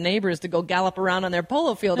friends with the neighbors to go gallop around on their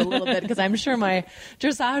polo field a little bit, because I'm sure my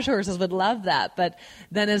dressage horses would love that. But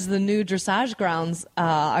then as the new dressage grounds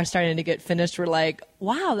are starting to get finished, we're like,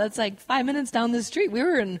 wow, that's like 5 minutes down the street.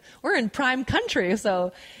 We're in prime country.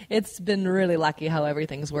 So it's been really lucky how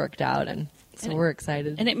everything's worked out, and so we're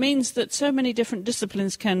excited. And it means that so many different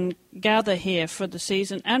disciplines can gather here for the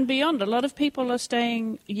season and beyond. A lot of people are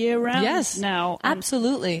staying year-round now.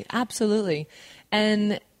 Absolutely.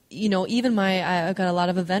 And, you know, even I've got a lot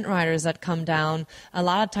of event riders that come down. A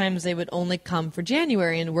lot of times they would only come for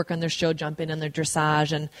January and work on their show jumping and their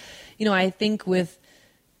dressage. And, you know, I think with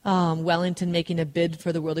Wellington making a bid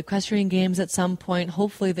for the World Equestrian Games at some point,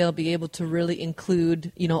 hopefully they'll be able to really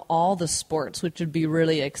include, you know, all the sports, which would be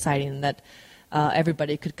really exciting, that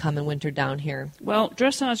everybody could come and winter down here. Well,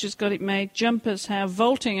 dressage has got it made. Jumpers have.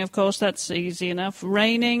 Vaulting, of course, that's easy enough.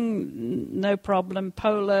 Reining, no problem.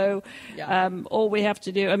 Polo, all we have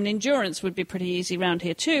to do. I mean, endurance would be pretty easy around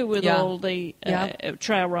here too, with all the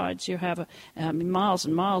trail rides you have, miles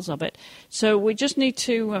and miles of it. So we just need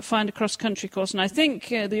to find a cross-country course. And I think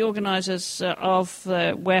the organisers of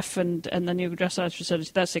WEF and the new dressage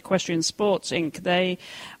facility, that's Equestrian Sports Inc., they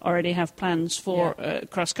already have plans for a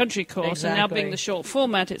cross-country course. Exactly. And now having the short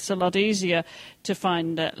format, it's a lot easier to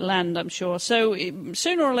find land, I'm sure. So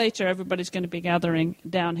sooner or later, everybody's going to be gathering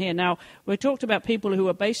down here. Now, we talked about people who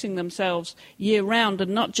are basing themselves year-round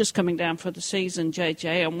and not just coming down for the season,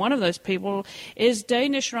 JJ, and one of those people is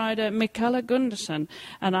Danish rider Mikala Gundersen,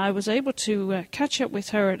 and I was able to catch up with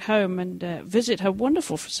her at home and visit her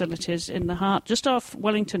wonderful facilities in the heart, just off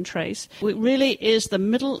Wellington Trace. It really is the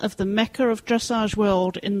middle of the mecca of dressage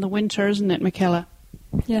world in the winter, isn't it, Mikala?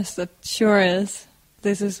 Yes, that sure is.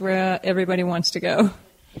 This is where everybody wants to go.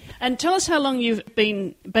 And tell us how long you've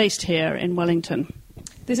been based here in Wellington.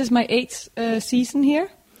 This is my 8th season here.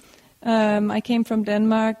 I came from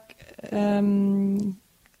Denmark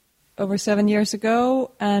over 7 years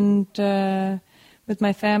ago, and with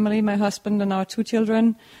my family, my husband and our 2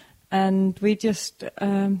 children, and we just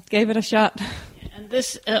gave it a shot. And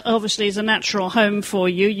this obviously is a natural home for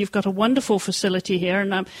you. You've got a wonderful facility here,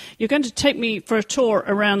 and you're going to take me for a tour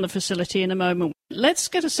around the facility in a moment. Let's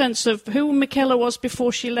get a sense of who Mikala was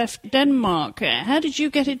before she left Denmark. How did you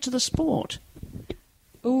get into the sport?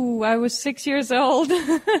 Oh, I was 6 years old.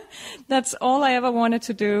 That's all I ever wanted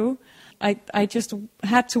to do. I just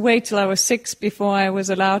had to wait till I was 6 before I was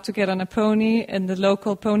allowed to get on a pony in the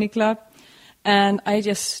local pony club. And I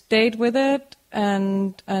just stayed with it,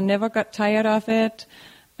 and I never got tired of it.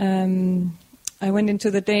 I went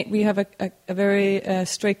into we have a very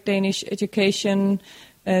strict Danish education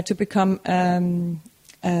to become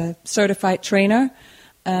a certified trainer.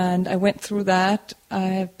 And I went through that. I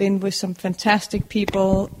have been with some fantastic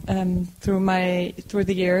people through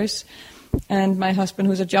the years. And my husband,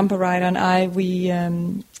 who's a jumper rider, and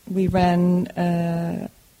we ran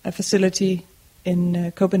a facility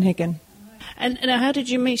in Copenhagen. And how did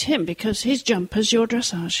you meet him? Because his jumper's your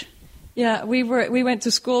dressage. Yeah, we went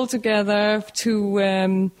to school together.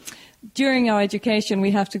 During our education,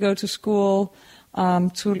 we have to go to school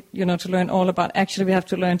to learn all about. Actually, we have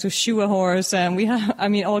to learn to shoe a horse, and we have,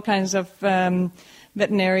 all kinds of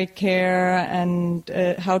veterinary care and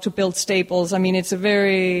how to build stables. It's a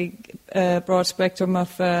very broad spectrum of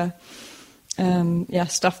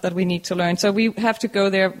stuff that we need to learn. So we have to go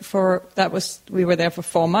there we were there for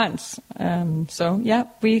 4 months.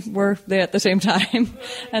 We were there at the same time,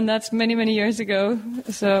 and that's many, many years ago.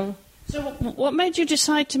 So what made you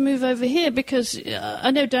decide to move over here? Because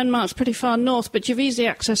I know Denmark's pretty far north, but you've easy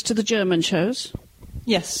access to the German shows.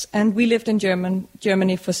 Yes, and we lived in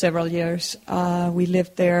Germany for several years. We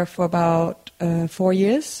lived there for about 4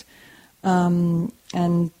 years.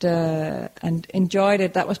 And enjoyed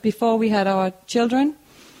it. That was before we had our children.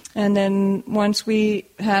 And then once we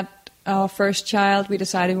had our first child, we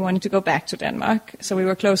decided we wanted to go back to Denmark. So we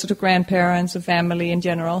were closer to grandparents and family in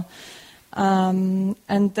general. And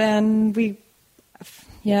then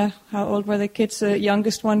how old were the kids? The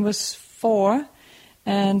youngest one was 4.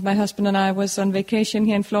 And my husband and I was on vacation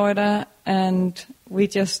here in Florida, and we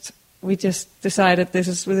just decided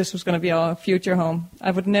this was going to be our future home. I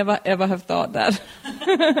would never, ever have thought that.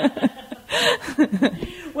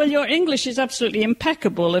 Well, your English is absolutely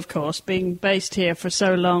impeccable, of course, being based here for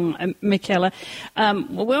so long, Mikala.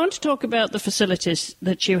 We want to talk about the facilities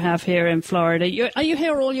that you have here in Florida. Are you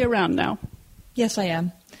here all year round now? Yes, I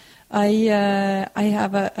am. I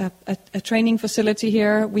have a training facility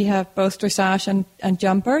here. We have both dressage and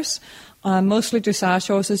jumpers. Mostly dressage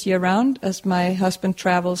horses year-round, as my husband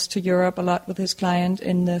travels to Europe a lot with his client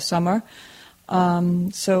in the summer.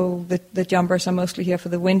 So the jumpers are mostly here for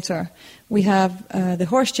the winter. We have the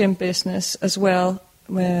horse gym business as well,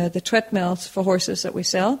 where the treadmills for horses that we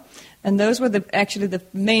sell. And those were actually the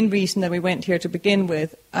main reason that we went here to begin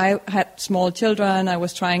with. I had small children. I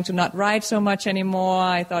was trying to not ride so much anymore.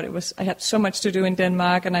 I thought I had so much to do in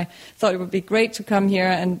Denmark, and I thought it would be great to come here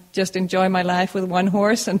and just enjoy my life with 1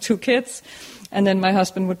 horse and 2 kids. And then my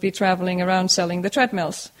husband would be traveling around selling the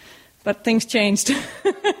treadmills. But things changed.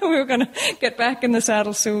 We were going to get back in the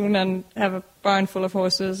saddle soon and have a barn full of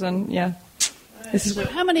horses, and yeah. So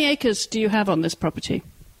how many acres do you have on this property?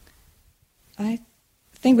 I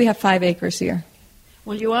think we have 5 acres here.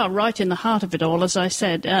 Well, you are right in the heart of it all, as I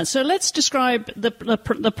said. So let's describe the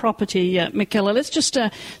property, Mikala. Let's just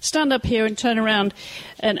stand up here and turn around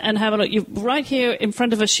and have a look. Right here in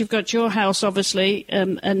front of us, you've got your house, obviously,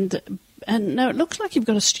 and now it looks like you've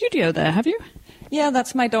got a studio there, have you? Yeah,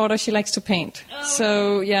 that's my daughter. She likes to paint.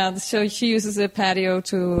 So she uses the patio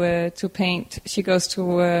to paint. She goes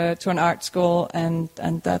to an art school, and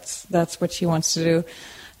that's what she wants to do.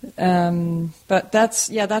 But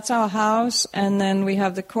that's our house, and then we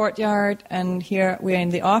have the courtyard, and here we are in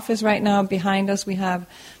the office right now. Behind us we have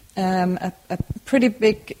a pretty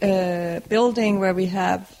big building where we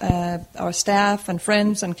have our staff and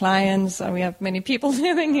friends and clients, and we have many people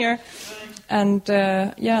living here. And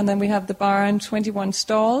and then we have the barn, 21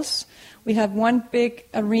 stalls. We have one big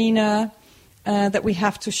arena that we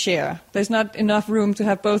have to share. There's not enough room to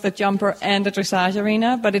have both a jumper and a dressage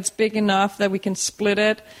arena, but it's big enough that we can split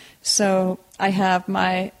it. So I have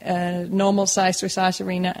my normal size dressage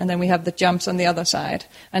arena, and then we have the jumps on the other side.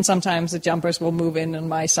 And sometimes the jumpers will move in on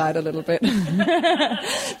my side a little bit.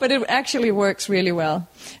 But it actually works really well.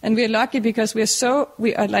 And we're lucky because we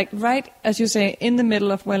are like right, as you say, in the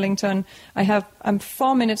middle of Wellington. I'm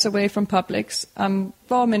 4 minutes away from Publix. I'm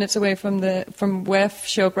 4 minutes away from WEF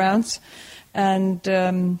Showgrounds. And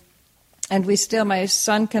my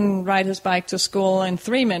son can ride his bike to school in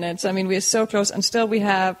 3 minutes. I mean, we're so close, and still we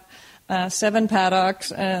have 7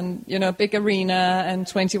 paddocks and, a big arena and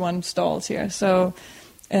 21 stalls here. So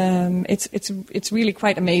it's really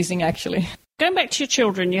quite amazing, actually. Going back to your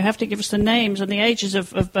children, you have to give us the names and the ages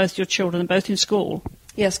of both your children, both in school.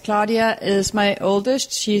 Yes, Claudia is my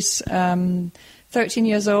oldest. She's 13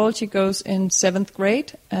 years old. She goes in 7th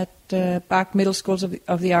grade at Bach Middle Schools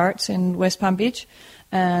of the Arts in West Palm Beach.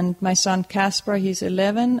 And my son Casper, he's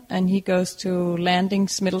 11, and he goes to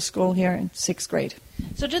Landings Middle School here in 6th grade.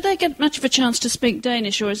 So did they get much of a chance to speak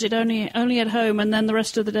Danish, or is it only at home and then the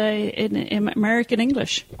rest of the day in American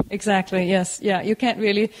English? Exactly, yes. Yeah, you can't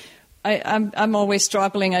really... I'm always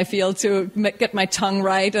struggling, I feel, to get my tongue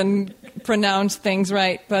right and pronounce things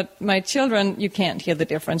right. But my children, you can't hear the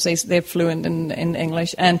difference. They're fluent in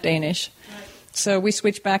English and Danish. Right. So we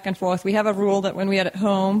switch back and forth. We have a rule that when we are at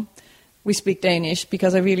home, we speak Danish,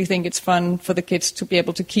 because I really think it's fun for the kids to be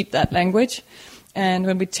able to keep that language. And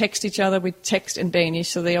when we text each other, we text in Danish,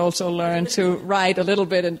 so they also learn to write a little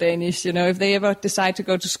bit in Danish. If they ever decide to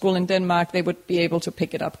go to school in Denmark, they would be able to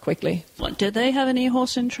pick it up quickly. Do they have any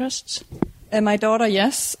horse interests? My daughter,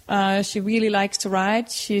 yes. She really likes to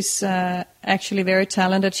ride. She's actually very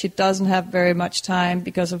talented. She doesn't have very much time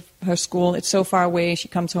because of her school. It's so far away. She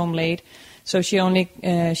comes home late. So she's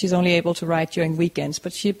only able to ride during weekends,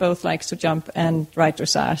 but she both likes to jump and ride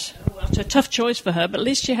dressage. Well, it's a tough choice for her, but at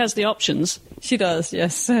least she has the options. She does,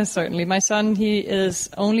 yes, certainly. My son, he is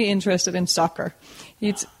only interested in soccer.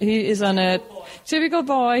 He is on a typical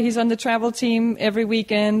boy. He's on the travel team every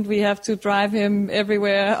weekend. We have to drive him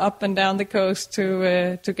everywhere up and down the coast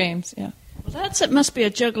to games. Yeah. Well, it must be a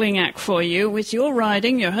juggling act for you, with your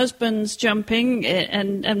riding, your husband's jumping,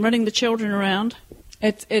 and running the children around.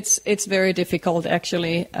 It's very difficult,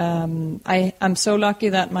 actually. I'm so lucky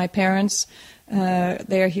that my parents,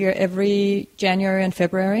 they're here every January and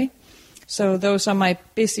February. So those are my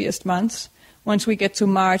busiest months. Once we get to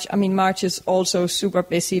March, March is also super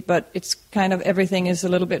busy, but it's kind of everything is a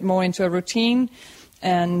little bit more into a routine.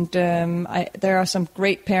 And there are some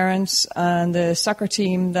great parents on the soccer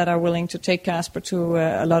team that are willing to take Casper to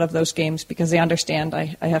a lot of those games, because they understand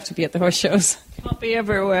I have to be at the horse shows. Can't be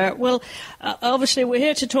everywhere. Well, obviously we're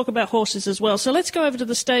here to talk about horses as well, so let's go over to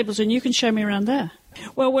the stables and you can show me around there.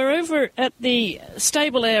 Well, we're over at the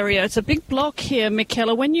stable area. It's a big block here,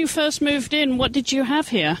 Mikala. When you first moved in, what did you have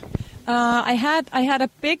here? I had a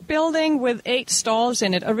big building with 8 stalls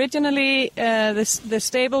in it. Originally, the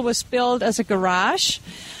stable was built as a garage.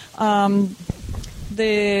 The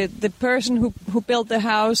person who built the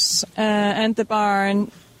house and the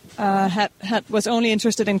barn was only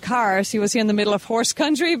interested in cars. He was here in the middle of horse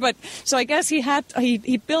country, but so I guess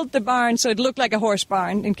he built the barn so it looked like a horse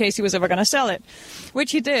barn in case he was ever going to sell it,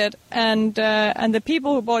 which he did. And the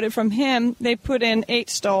people who bought it from him, they put in 8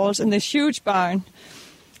 stalls in this huge barn.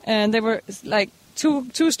 And there were like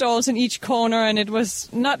two stalls in each corner, and it was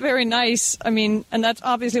not very nice. And that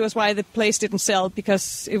obviously was why the place didn't sell,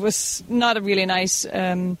 because it was not a really nice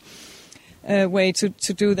way to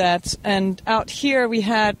do that. And out here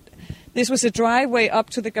this was a driveway up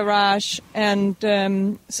to the garage,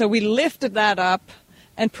 and so we lifted that up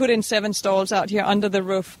and put in 7 stalls out here under the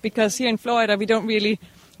roof, because here in Florida we don't really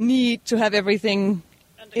need to have everything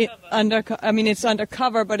it's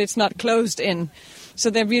undercover, but it's not closed in. So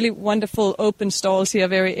they're really wonderful open stalls here,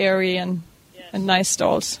 very airy and nice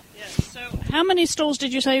stalls. Yes. So how many stalls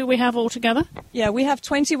did you say we have altogether? Yeah, we have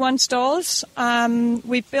 21 stalls.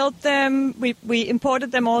 We built them, we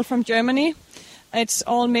imported them all from Germany. It's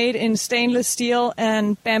all made in stainless steel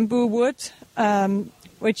and bamboo wood,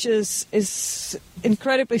 which is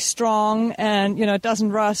incredibly strong, and it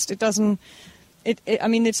doesn't rust. It doesn't.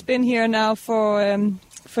 It's been here now for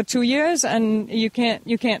 2 years, and you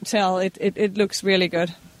can't tell. It looks really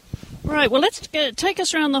good. Right, well, let's take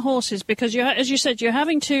us around the horses, because, as you said, you're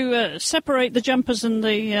having to separate the jumpers and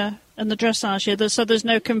the dressage here, so there's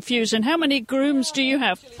no confusion. How many grooms do you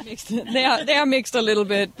have? They are mixed a little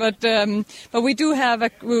bit, but we do have a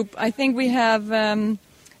group. I think we have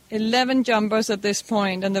 11 jumpers at this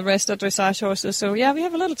point, and the rest are dressage horses. So, yeah, we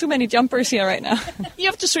have a little too many jumpers here right now. You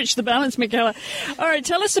have to switch the balance, Mikala. All right,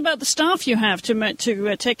 tell us about the staff you have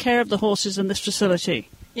to take care of the horses in this facility.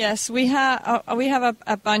 Yes, we have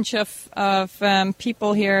a bunch of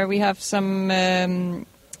people here. We have some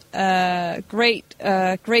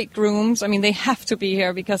great grooms. I mean, they have to be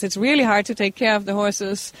here because it's really hard to take care of the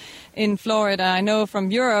horses in Florida. I know from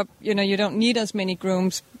Europe, you don't need as many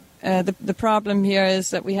grooms. The problem here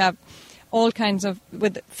is that we have all kinds of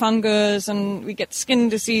with fungus, and we get skin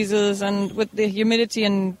diseases, and with the humidity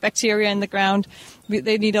and bacteria in the ground,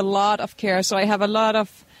 they need a lot of care. So I have a lot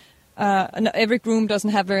of. Every groom doesn't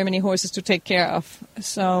have very many horses to take care of,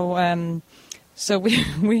 so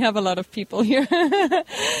we have a lot of people here. I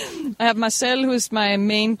have Marcel, who's my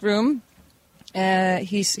main groom.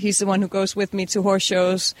 He's the one who goes with me to horse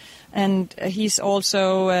shows, and he's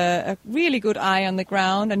also a really good eye on the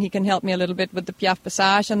ground, and he can help me a little bit with the Piaffe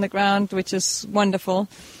Passage on the ground, which is wonderful.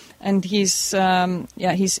 And he can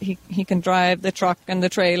drive the truck and the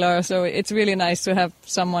trailer, so it's really nice to have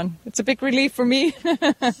someone. It's a big relief for me.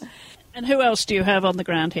 And who else do you have on the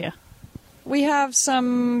ground here? We have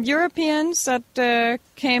some Europeans that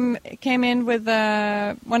came in with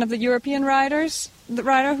one of the European riders, the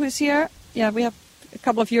rider who's here. Yeah, we have a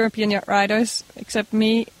couple of European riders, except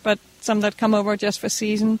me, but some that come over just for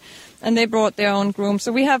season. And they brought their own grooms.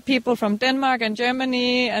 So we have people from Denmark and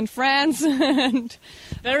Germany and France. And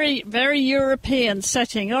very, very European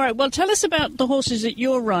setting. All right, well, tell us about the horses that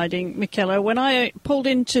you're riding, Mikala. When I pulled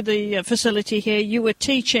into the facility here, you were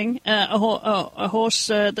teaching a horse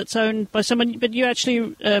that's owned by someone, but you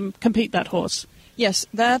actually compete that horse. Yes,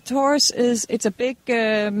 that horse it's a big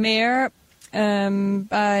mare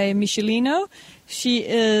by Michelino. She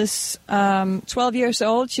is 12 years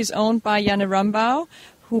old. She's owned by Janne Rumbau,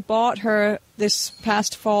 who bought her this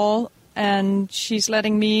past fall, and she's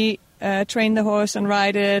letting me train the horse and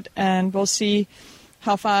ride it, and we'll see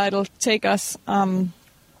how far it'll take us.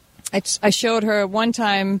 I showed her one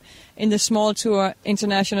time in the small tour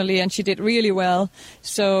internationally, and she did really well.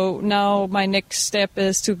 So now my next step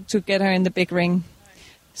is to get her in the big ring.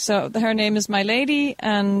 So her name is My Lady,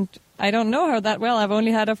 and I don't know her that well. I've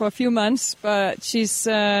only had her for a few months, but she's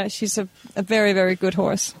a very, very good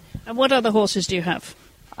horse. And what other horses do you have?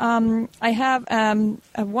 I have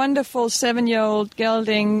a wonderful 7-year-old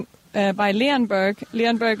gelding by Leonberg.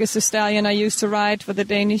 Leonberg is a stallion I used to ride for the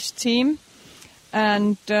Danish team.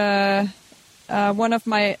 And one of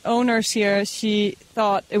my owners here, she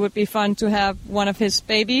thought it would be fun to have one of his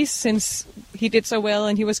babies since he did so well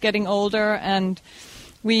and he was getting older. And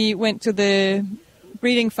we went to the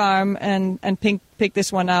breeding farm and picked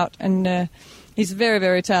this one out. And he's very,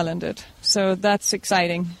 very talented. So that's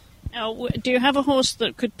exciting. Now, do you have a horse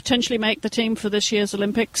that could potentially make the team for this year's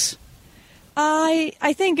Olympics?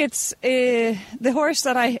 I think it's the horse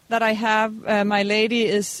that I have. My Lady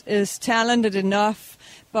is talented enough,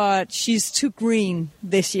 but she's too green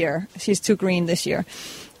this year.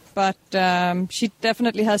 But she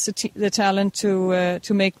definitely has the talent to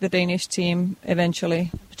make the Danish team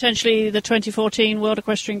eventually. Potentially the 2014 World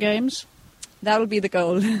Equestrian Games? That will be the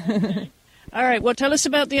goal. All right, well, tell us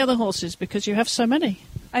about the other horses, because you have so many.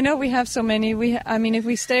 I know we have so many. If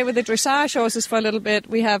we stay with the dressage horses for a little bit,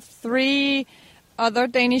 we have 3 other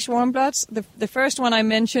Danish warmbloods. The first one I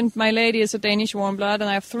mentioned, My Lady, is a Danish warmblood, and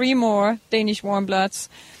I have 3 more Danish warmbloods,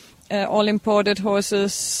 all imported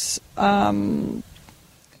horses. 2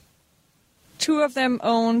 of them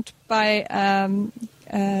owned by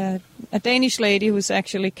a Danish lady who's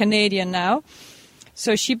actually Canadian now.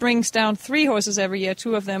 So she brings down 3 horses every year.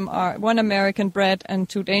 2 of them are 1 American bred and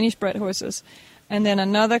 2 Danish bred horses. And then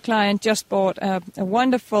another client just bought a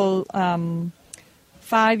wonderful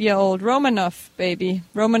 5-year-old Romanov baby.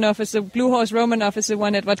 Romanov is the blue horse. Romanov is the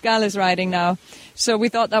one Edvard Gall is riding now. So we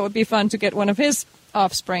thought that would be fun to get one of his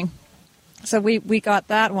offspring. So we got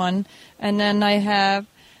that one. And then I have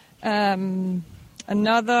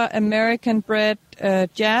another American-bred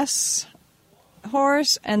Jazz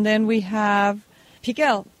horse. And then we have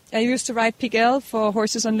Pigel. I used to ride Pigel for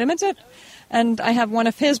Horses Unlimited. And I have one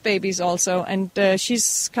of his babies also, and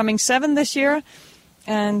she's coming 7 this year,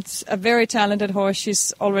 and a very talented horse.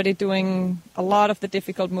 She's already doing a lot of the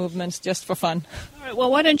difficult movements just for fun. All right,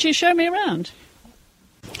 well, why don't you show me around?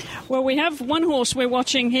 Well, we have one horse we're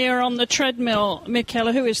watching here on the treadmill.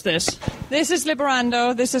 Mikala, who is this? This is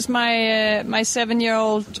Liberando. This is my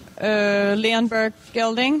 7-year-old Leonberg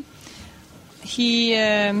gelding. He's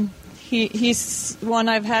one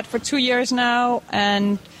I've had for 2 years now,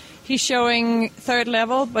 and he's showing third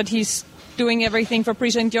level, but he's doing everything for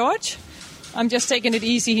Prix St. George. I'm just taking it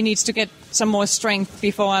easy. He needs to get some more strength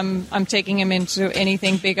before I'm taking him into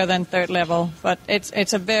anything bigger than third level. But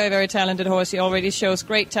it's a very, very talented horse. He already shows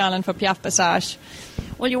great talent for Piaf Passage.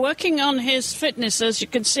 Well, you're working on his fitness. As you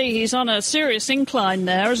can see, he's on a serious incline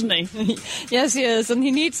there, isn't he? Yes, he is, and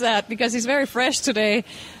he needs that because he's very fresh today.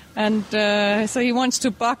 And so he wants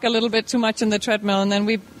to buck a little bit too much in the treadmill, and then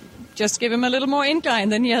we just give him a little more incline.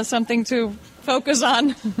 Then he has something to focus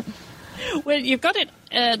on. Well, you've got it,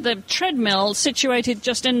 the treadmill situated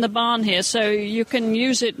just in the barn here, so you can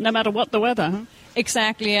use it no matter what the weather. Huh?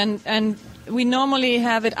 Exactly, and we normally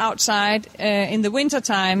have it outside in the winter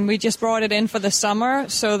time. We just brought it in for the summer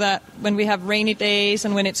so that when we have rainy days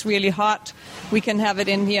and when it's really hot, we can have it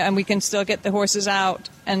in here and we can still get the horses out.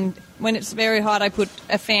 And when it's very hot, I put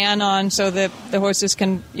a fan on so that the horses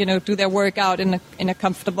can, do their workout in a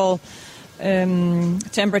comfortable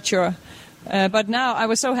temperature. But now I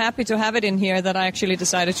was so happy to have it in here that I actually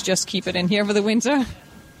decided to just keep it in here for the winter.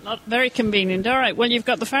 Not very convenient. All right, well, you've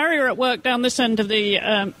got the farrier at work down this end of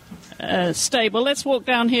the stable. Let's walk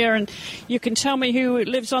down here and you can tell me who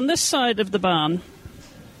lives on this side of the barn.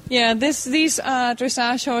 Yeah, these are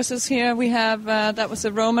dressage horses here. We have, that was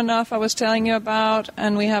a Romanov I was telling you about,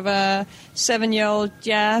 and we have a 7-year-old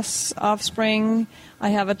Jazz offspring. I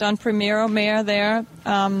have a Don Primero mare there,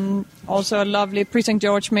 also a lovely Prix St.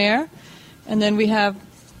 George mare. And then we have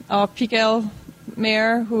our Piquel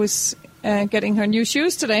mare who's getting her new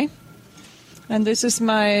shoes today. And this is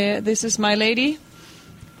my lady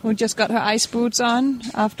who just got her ice boots on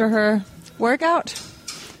after her workout.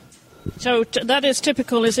 So that is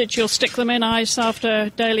typical, is it? You'll stick them in ice after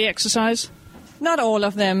daily exercise? Not all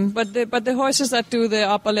of them, but the horses that do the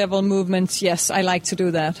upper level movements, yes, I like to do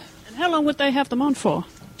that. And how long would they have them on for?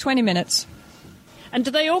 20 minutes. And do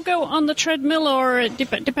they all go on the treadmill, or it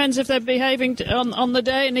depends if they're behaving on the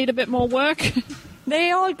day and need a bit more work?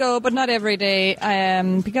 They all go, but not every day,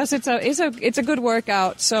 because it's a good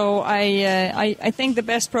workout. So I think the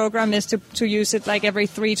best program is to use it like every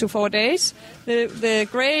 3 to 4 days. The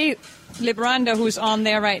grey Libranda who's on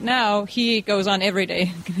there right now, he goes on every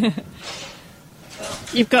day.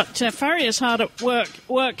 You've got farriers hard at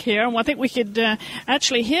work here, and I think we could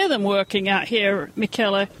actually hear them working out here,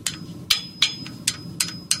 Mikala.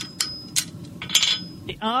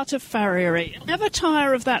 The art of farriery. Never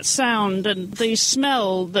tire of that sound and the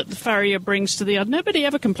smell that the farrier brings to the yard. Nobody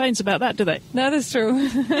ever complains about that, do they? That is true.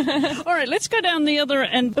 All right, let's go down the other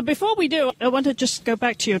end. But before we do, I want to just go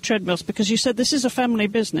back to your treadmills because you said this is a family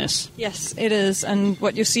business. Yes, it is. And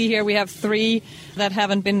what you see here, we have 3 that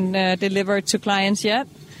haven't been delivered to clients yet.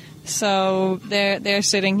 So they're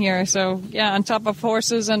sitting here. So, yeah, on top of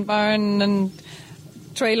horses and barn and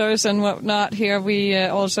trailers and whatnot, here we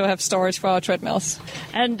also have storage for our treadmills.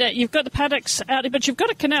 And you've got the paddocks out, but you've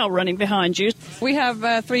got a canal running behind you. We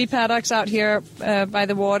have 3 paddocks out here by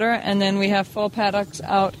the water, and then we have 4 paddocks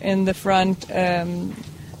out in the front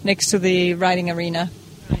next to the riding arena.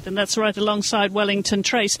 Right, and that's right alongside Wellington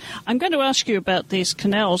Trace. I'm going to ask you about these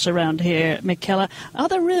canals around here, Mikala. Are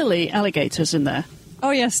there really alligators in there?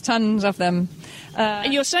 Oh, yes, tons of them.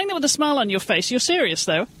 You're saying that with a smile on your face. You're serious,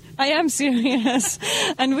 though. I am serious.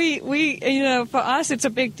 And we for us, it's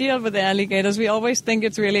a big deal with the alligators. We always think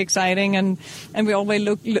it's really exciting, and we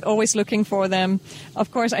always looking for them.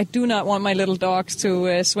 Of course, I do not want my little dogs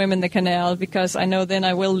to swim in the canal because I know then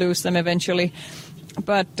I will lose them eventually.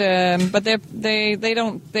 But they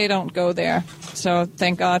don't go there. So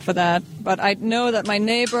thank God for that. But I know that my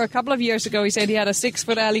neighbor a couple of years ago, he said he had a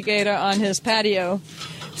 6-foot alligator on his patio.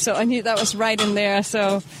 So that was right in there.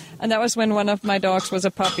 So. And that was when one of my dogs was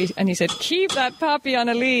a puppy, and he said, keep that puppy on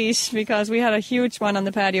a leash, because we had a huge one on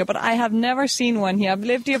the patio. But I have never seen one here. I've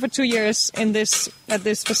lived here for 2 years at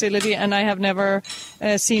this facility, and I have never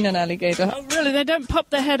seen an alligator. Oh, really? They don't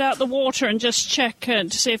pop their head out the water and just check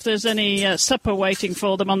to see if there's any supper waiting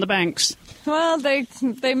for them on the banks? Well,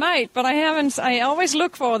 they might, but I haven't. I always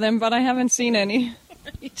look for them, but I haven't seen any.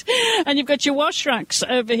 Right. And you've got your wash racks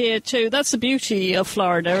over here too. That's the beauty of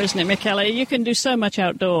Florida, isn't it, Mikala? You can do so much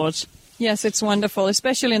outdoors. Yes, it's wonderful,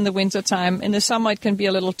 especially in the winter time. In the summer, it can be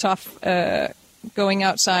a little tough going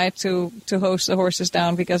outside to hose the horses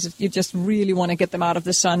down because you just really want to get them out of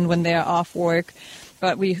the sun when they're off work.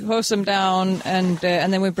 But we hose them down and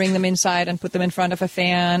then we bring them inside and put them in front of a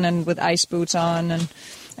fan and with ice boots on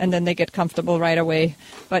and then they get comfortable right away.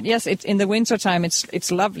 But yes, in the winter time,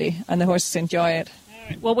 it's lovely and the horses enjoy it.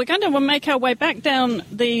 Well, we're going to make our way back down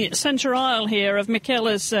the centre aisle here of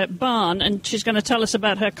Mikala's barn, and she's going to tell us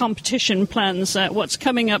about her competition plans, what's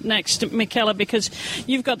coming up next, Mikala, because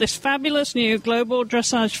you've got this fabulous new Global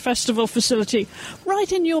Dressage Festival facility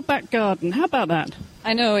right in your back garden. How about that?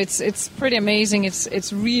 I know, it's pretty amazing.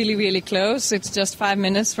 It's really, really close. It's just 5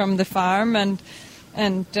 minutes from the farm, and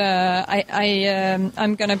I'm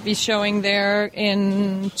going to be showing there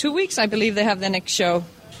in 2 weeks. I believe they have the next show.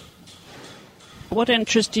 What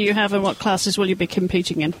interest do you have, and what classes will you be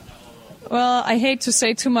competing in? Well, I hate to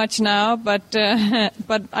say too much now, but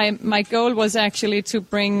my goal was actually to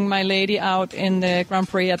bring my lady out in the Grand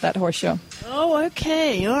Prix at that horse show. Oh,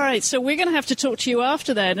 okay. All right. So we're going to have to talk to you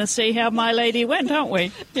after that and see how my lady went, aren't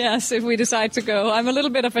we? Yes, if we decide to go. I'm a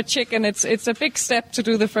little bit of a chicken. It's a big step to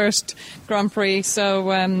do the first Grand Prix,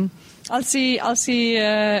 so I'll see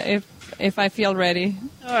if I feel ready.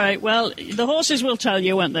 All right. Well, the horses will tell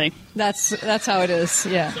you, won't they? That's how it is.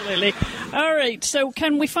 Yeah. Absolutely. All right. So,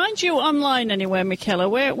 can we find you online anywhere, Mikala?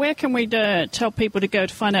 Where can we tell people to go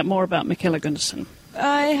to find out more about Mikala Gundersen?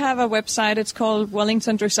 I have a website. It's called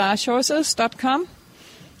WellingtonDressageHorses.com.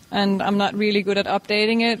 And I'm not really good at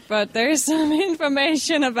updating it, but there is some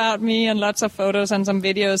information about me and lots of photos and some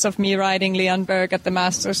videos of me riding Leonberg at the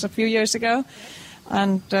Masters a few years ago.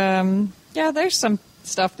 And there's some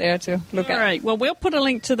stuff there to look at. All right. Well, we'll put a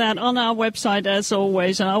link to that on our website as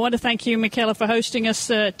always. And I want to thank you, Mikala, for hosting us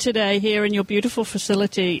today here in your beautiful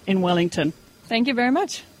facility in Wellington. Thank you very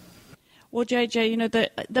much. Well, JJ,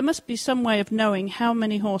 there must be some way of knowing how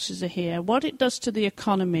many horses are here, what it does to the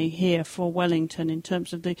economy here for Wellington in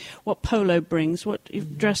terms of what polo brings, what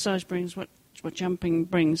dressage brings, what jumping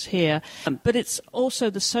brings here. But it's also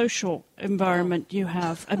the social environment you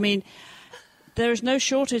have. I mean, there is no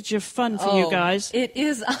shortage of fun for you guys. It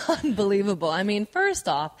is unbelievable. I mean, first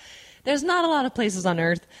off, there's not a lot of places on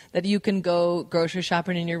earth that you can go grocery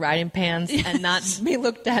shopping in your riding pants and not be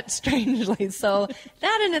looked at strangely. So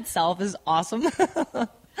that in itself is awesome.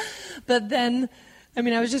 But then, I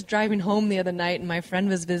mean, I was just driving home the other night and my friend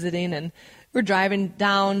was visiting and we're driving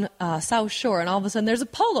down South Shore and all of a sudden there's a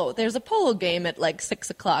polo game at like 6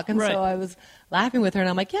 o'clock. And right. So I was laughing with her and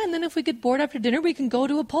I'm like, yeah, and then if we get bored after dinner, we can go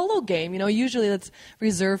to a polo game. Usually that's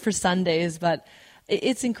reserved for Sundays, but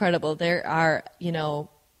it's incredible. There are,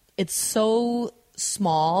 it's so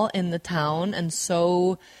small in the town and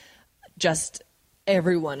so just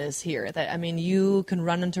everyone is here that, I mean, you can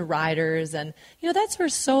run into riders and, that's where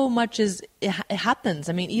so much it happens.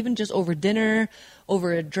 I mean, even just over dinner,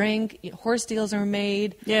 over a drink, horse deals are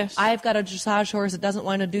made. Yes. I've got a dressage horse that doesn't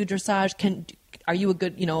want to do dressage. Are you a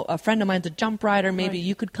good, a friend of mine's a jump rider, maybe right.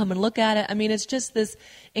 You could come and look at it. I mean, it's just this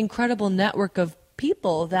incredible network of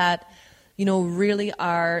people that really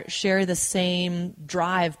share the same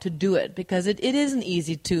drive to do it because it isn't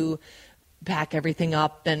easy to pack everything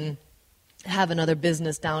up and have another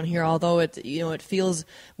business down here, although it feels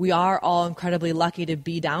we are all incredibly lucky to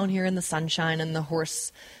be down here in the sunshine and the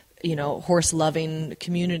horse loving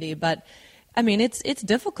community. But I mean, it's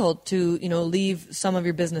difficult to, leave some of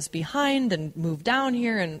your business behind and move down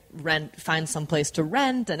here and find some place to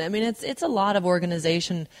rent. And I mean, it's a lot of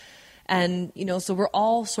organization. And, so we're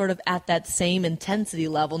all sort of at that same intensity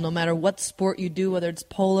level, no matter what sport you do, whether it's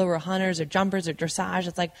polo or hunters or jumpers or dressage.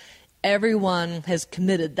 It's like everyone has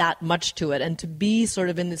committed that much to it. And to be sort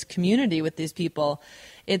of in this community with these people,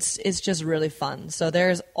 it's just really fun. So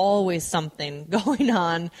there's always something going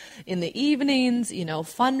on in the evenings,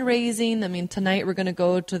 fundraising. I mean, tonight we're going to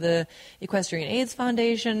go to the Equestrian AIDS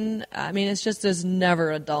Foundation. I mean, there's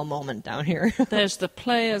never a dull moment down here. There's the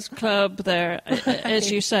Players Club there. As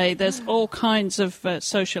you say, there's all kinds of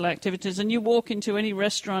social activities. And you walk into any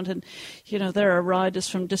restaurant and, there are riders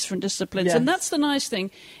from different disciplines. Yes. And that's the nice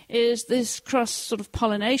thing, is this cross sort of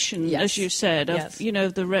pollination, yes. as you said, of, yes.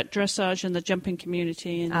 the dressage and the jumping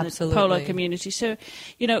community and absolutely. the polo community. So,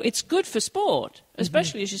 it's good for sport,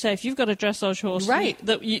 especially, as you say, if you've got a dressage horse right.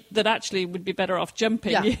 that actually would be better off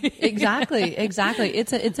jumping. Yeah, exactly.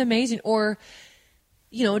 It's amazing. Or,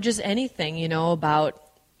 just anything, about,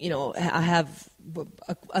 I have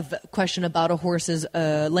a question about a horse's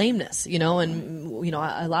lameness, and,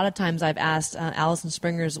 a lot of times I've asked Allison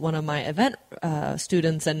Springer's one of my event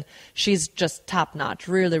students, and she's just top-notch,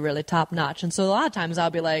 really, really top-notch. And so a lot of times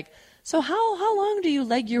I'll be like, so how long do you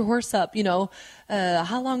leg your horse up?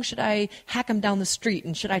 How long should I hack him down the street?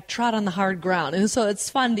 And should I trot on the hard ground? And so it's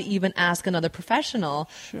fun to even ask another professional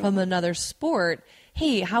sure. from another sport,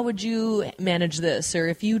 hey, how would you manage this? Or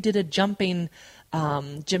if you did a jumping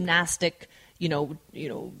gymnastic,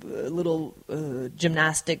 little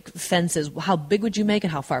gymnastic fences, how big would you make it?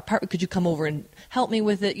 How far apart could you come over and help me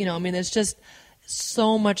with it? It's just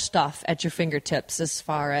so much stuff at your fingertips as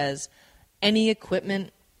far as any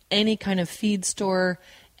equipment, any kind of feed store,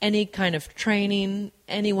 any kind of training,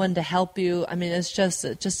 anyone to help you. I mean, it's just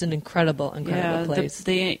an incredible place.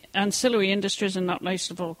 The ancillary industries, and not least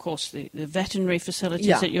of all, of course, the veterinary facilities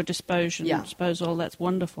at your disposal. That's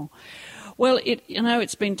wonderful. Well,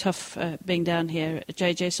 it's been tough being down here,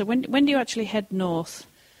 JJ. So when do you actually head north?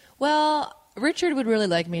 Well, Richard would really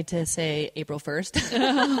like me to say April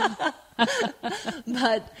 1st.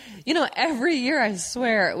 But, every year, I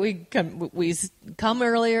swear, we come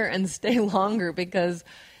earlier and stay longer because,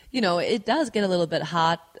 it does get a little bit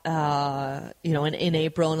hot, in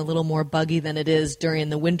April and a little more buggy than it is during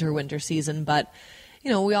the winter season. But,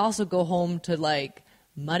 we also go home to,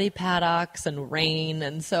 muddy paddocks and rain.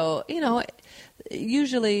 And so,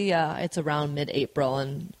 usually it's around mid-April,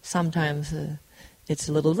 and sometimes it's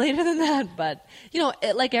a little later than that. But,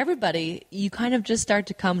 like everybody, you kind of just start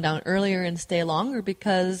to come down earlier and stay longer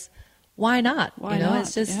because why not? Why not?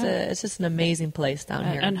 It's just an amazing place down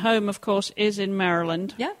here. And home, of course, is in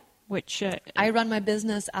Maryland. Yeah. Which I run my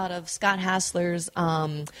business out of Scott Hassler's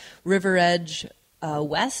River Edge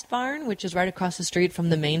West Barn, which is right across the street from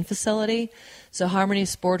the main facility. So Harmony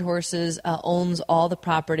Sport Horses owns all the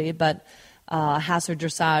property, but Hassler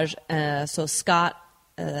Dressage, so Scott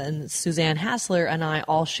and Suzanne Hassler and I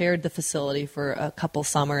all shared the facility for a couple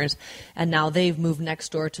summers, and now they've moved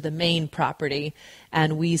next door to the main property,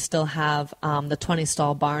 and we still have the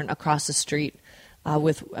 20-stall barn across the street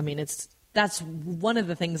that's one of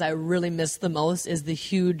the things I really miss the most is the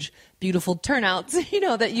huge, beautiful turnouts,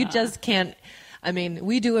 that you just can't. I mean,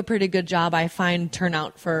 we do a pretty good job. I find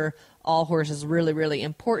turnout for all horses really, really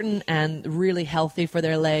important and really healthy for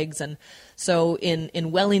their legs. And so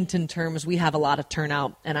in Wellington terms, we have a lot of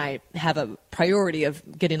turnout, and I have a priority of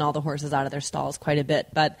getting all the horses out of their stalls quite a bit.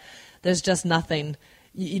 But there's just nothing.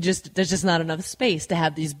 There's just not enough space to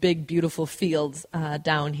have these big, beautiful fields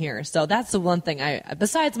down here. So that's the one thing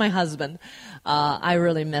besides my husband, I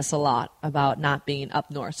really miss a lot about not being up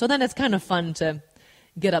north. So then it's kind of fun to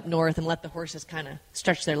get up north and let the horses kind of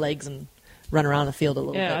stretch their legs and run around the field a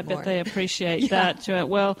little bit more. Yeah, I bet they appreciate that.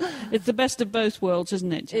 Well, it's the best of both worlds,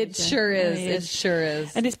 isn't it, JJ? It sure is. It sure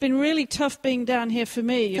is. And it's been really tough being down here for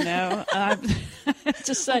me,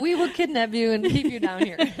 Just say, we will kidnap you and keep you down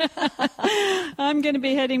here. I'm going to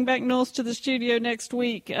be heading back north to the studio next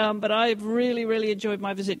week, but I've really, really enjoyed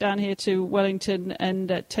my visit down here to Wellington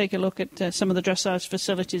and take a look at some of the dressage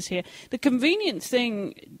facilities here. The convenient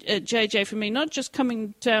thing, JJ, for me, not just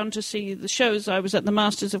coming down to see the shows. I was at the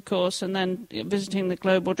Masters, of course, and then visiting the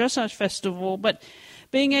Global Dressage Festival, but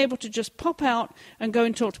being able to just pop out and go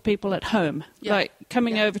and talk to people at home, like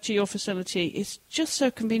coming over to your facility, is just so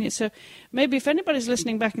convenient. So maybe if anybody's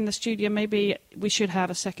listening back in the studio, maybe we should have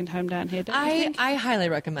a second home down here. Don't you think? I highly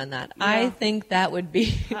recommend that. Yeah. I think that would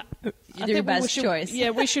be your best choice. Yeah,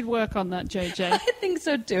 we should work on that, JJ. I think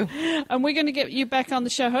so too. And we're going to get you back on the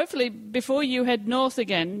show, hopefully before you head north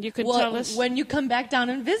again. You can tell us. When you come back down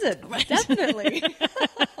and visit, definitely.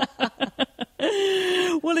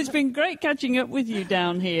 Well, it's been great catching up with you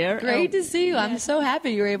down here. Great to see you. I'm so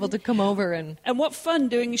happy you were able to come over. And what fun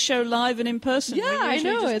doing a show live and in person. Yeah, I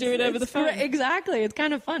know. Just do it over the phone. Exactly. It's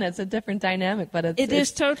kind of fun. It's a different dynamic, but it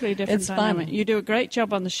is totally different. It's dynamic. fun. You do a great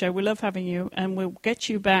job on the show. We love having you, and we'll get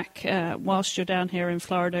you back whilst you're down here in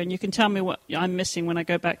Florida, and you can tell me what I'm missing when I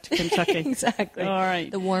go back to Kentucky. Exactly. All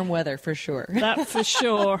right. The warm weather, for sure. That for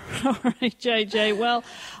sure. All right, JJ. Well,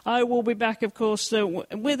 I will be back, of course,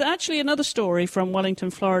 with actually another story from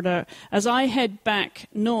Wellington, Florida, as I head back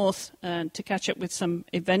north to catch up with some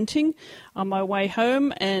eventing on my way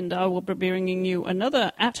home, and I will be bringing you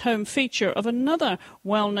another at-home feature of another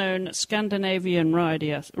well-known Scandinavian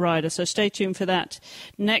rider. So stay tuned for that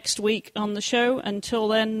next week on the show. Until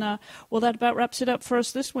then, that about wraps it up for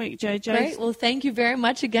us this week, JJ. Great. Well, thank you very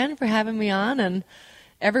much again for having me on, and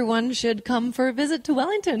everyone should come for a visit to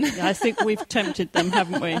Wellington. I think we've tempted them,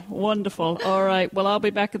 haven't we? Wonderful. All right. Well, I'll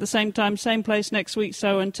be back at the same time, same place next week.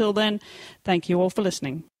 So until then, thank you all for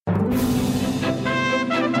listening.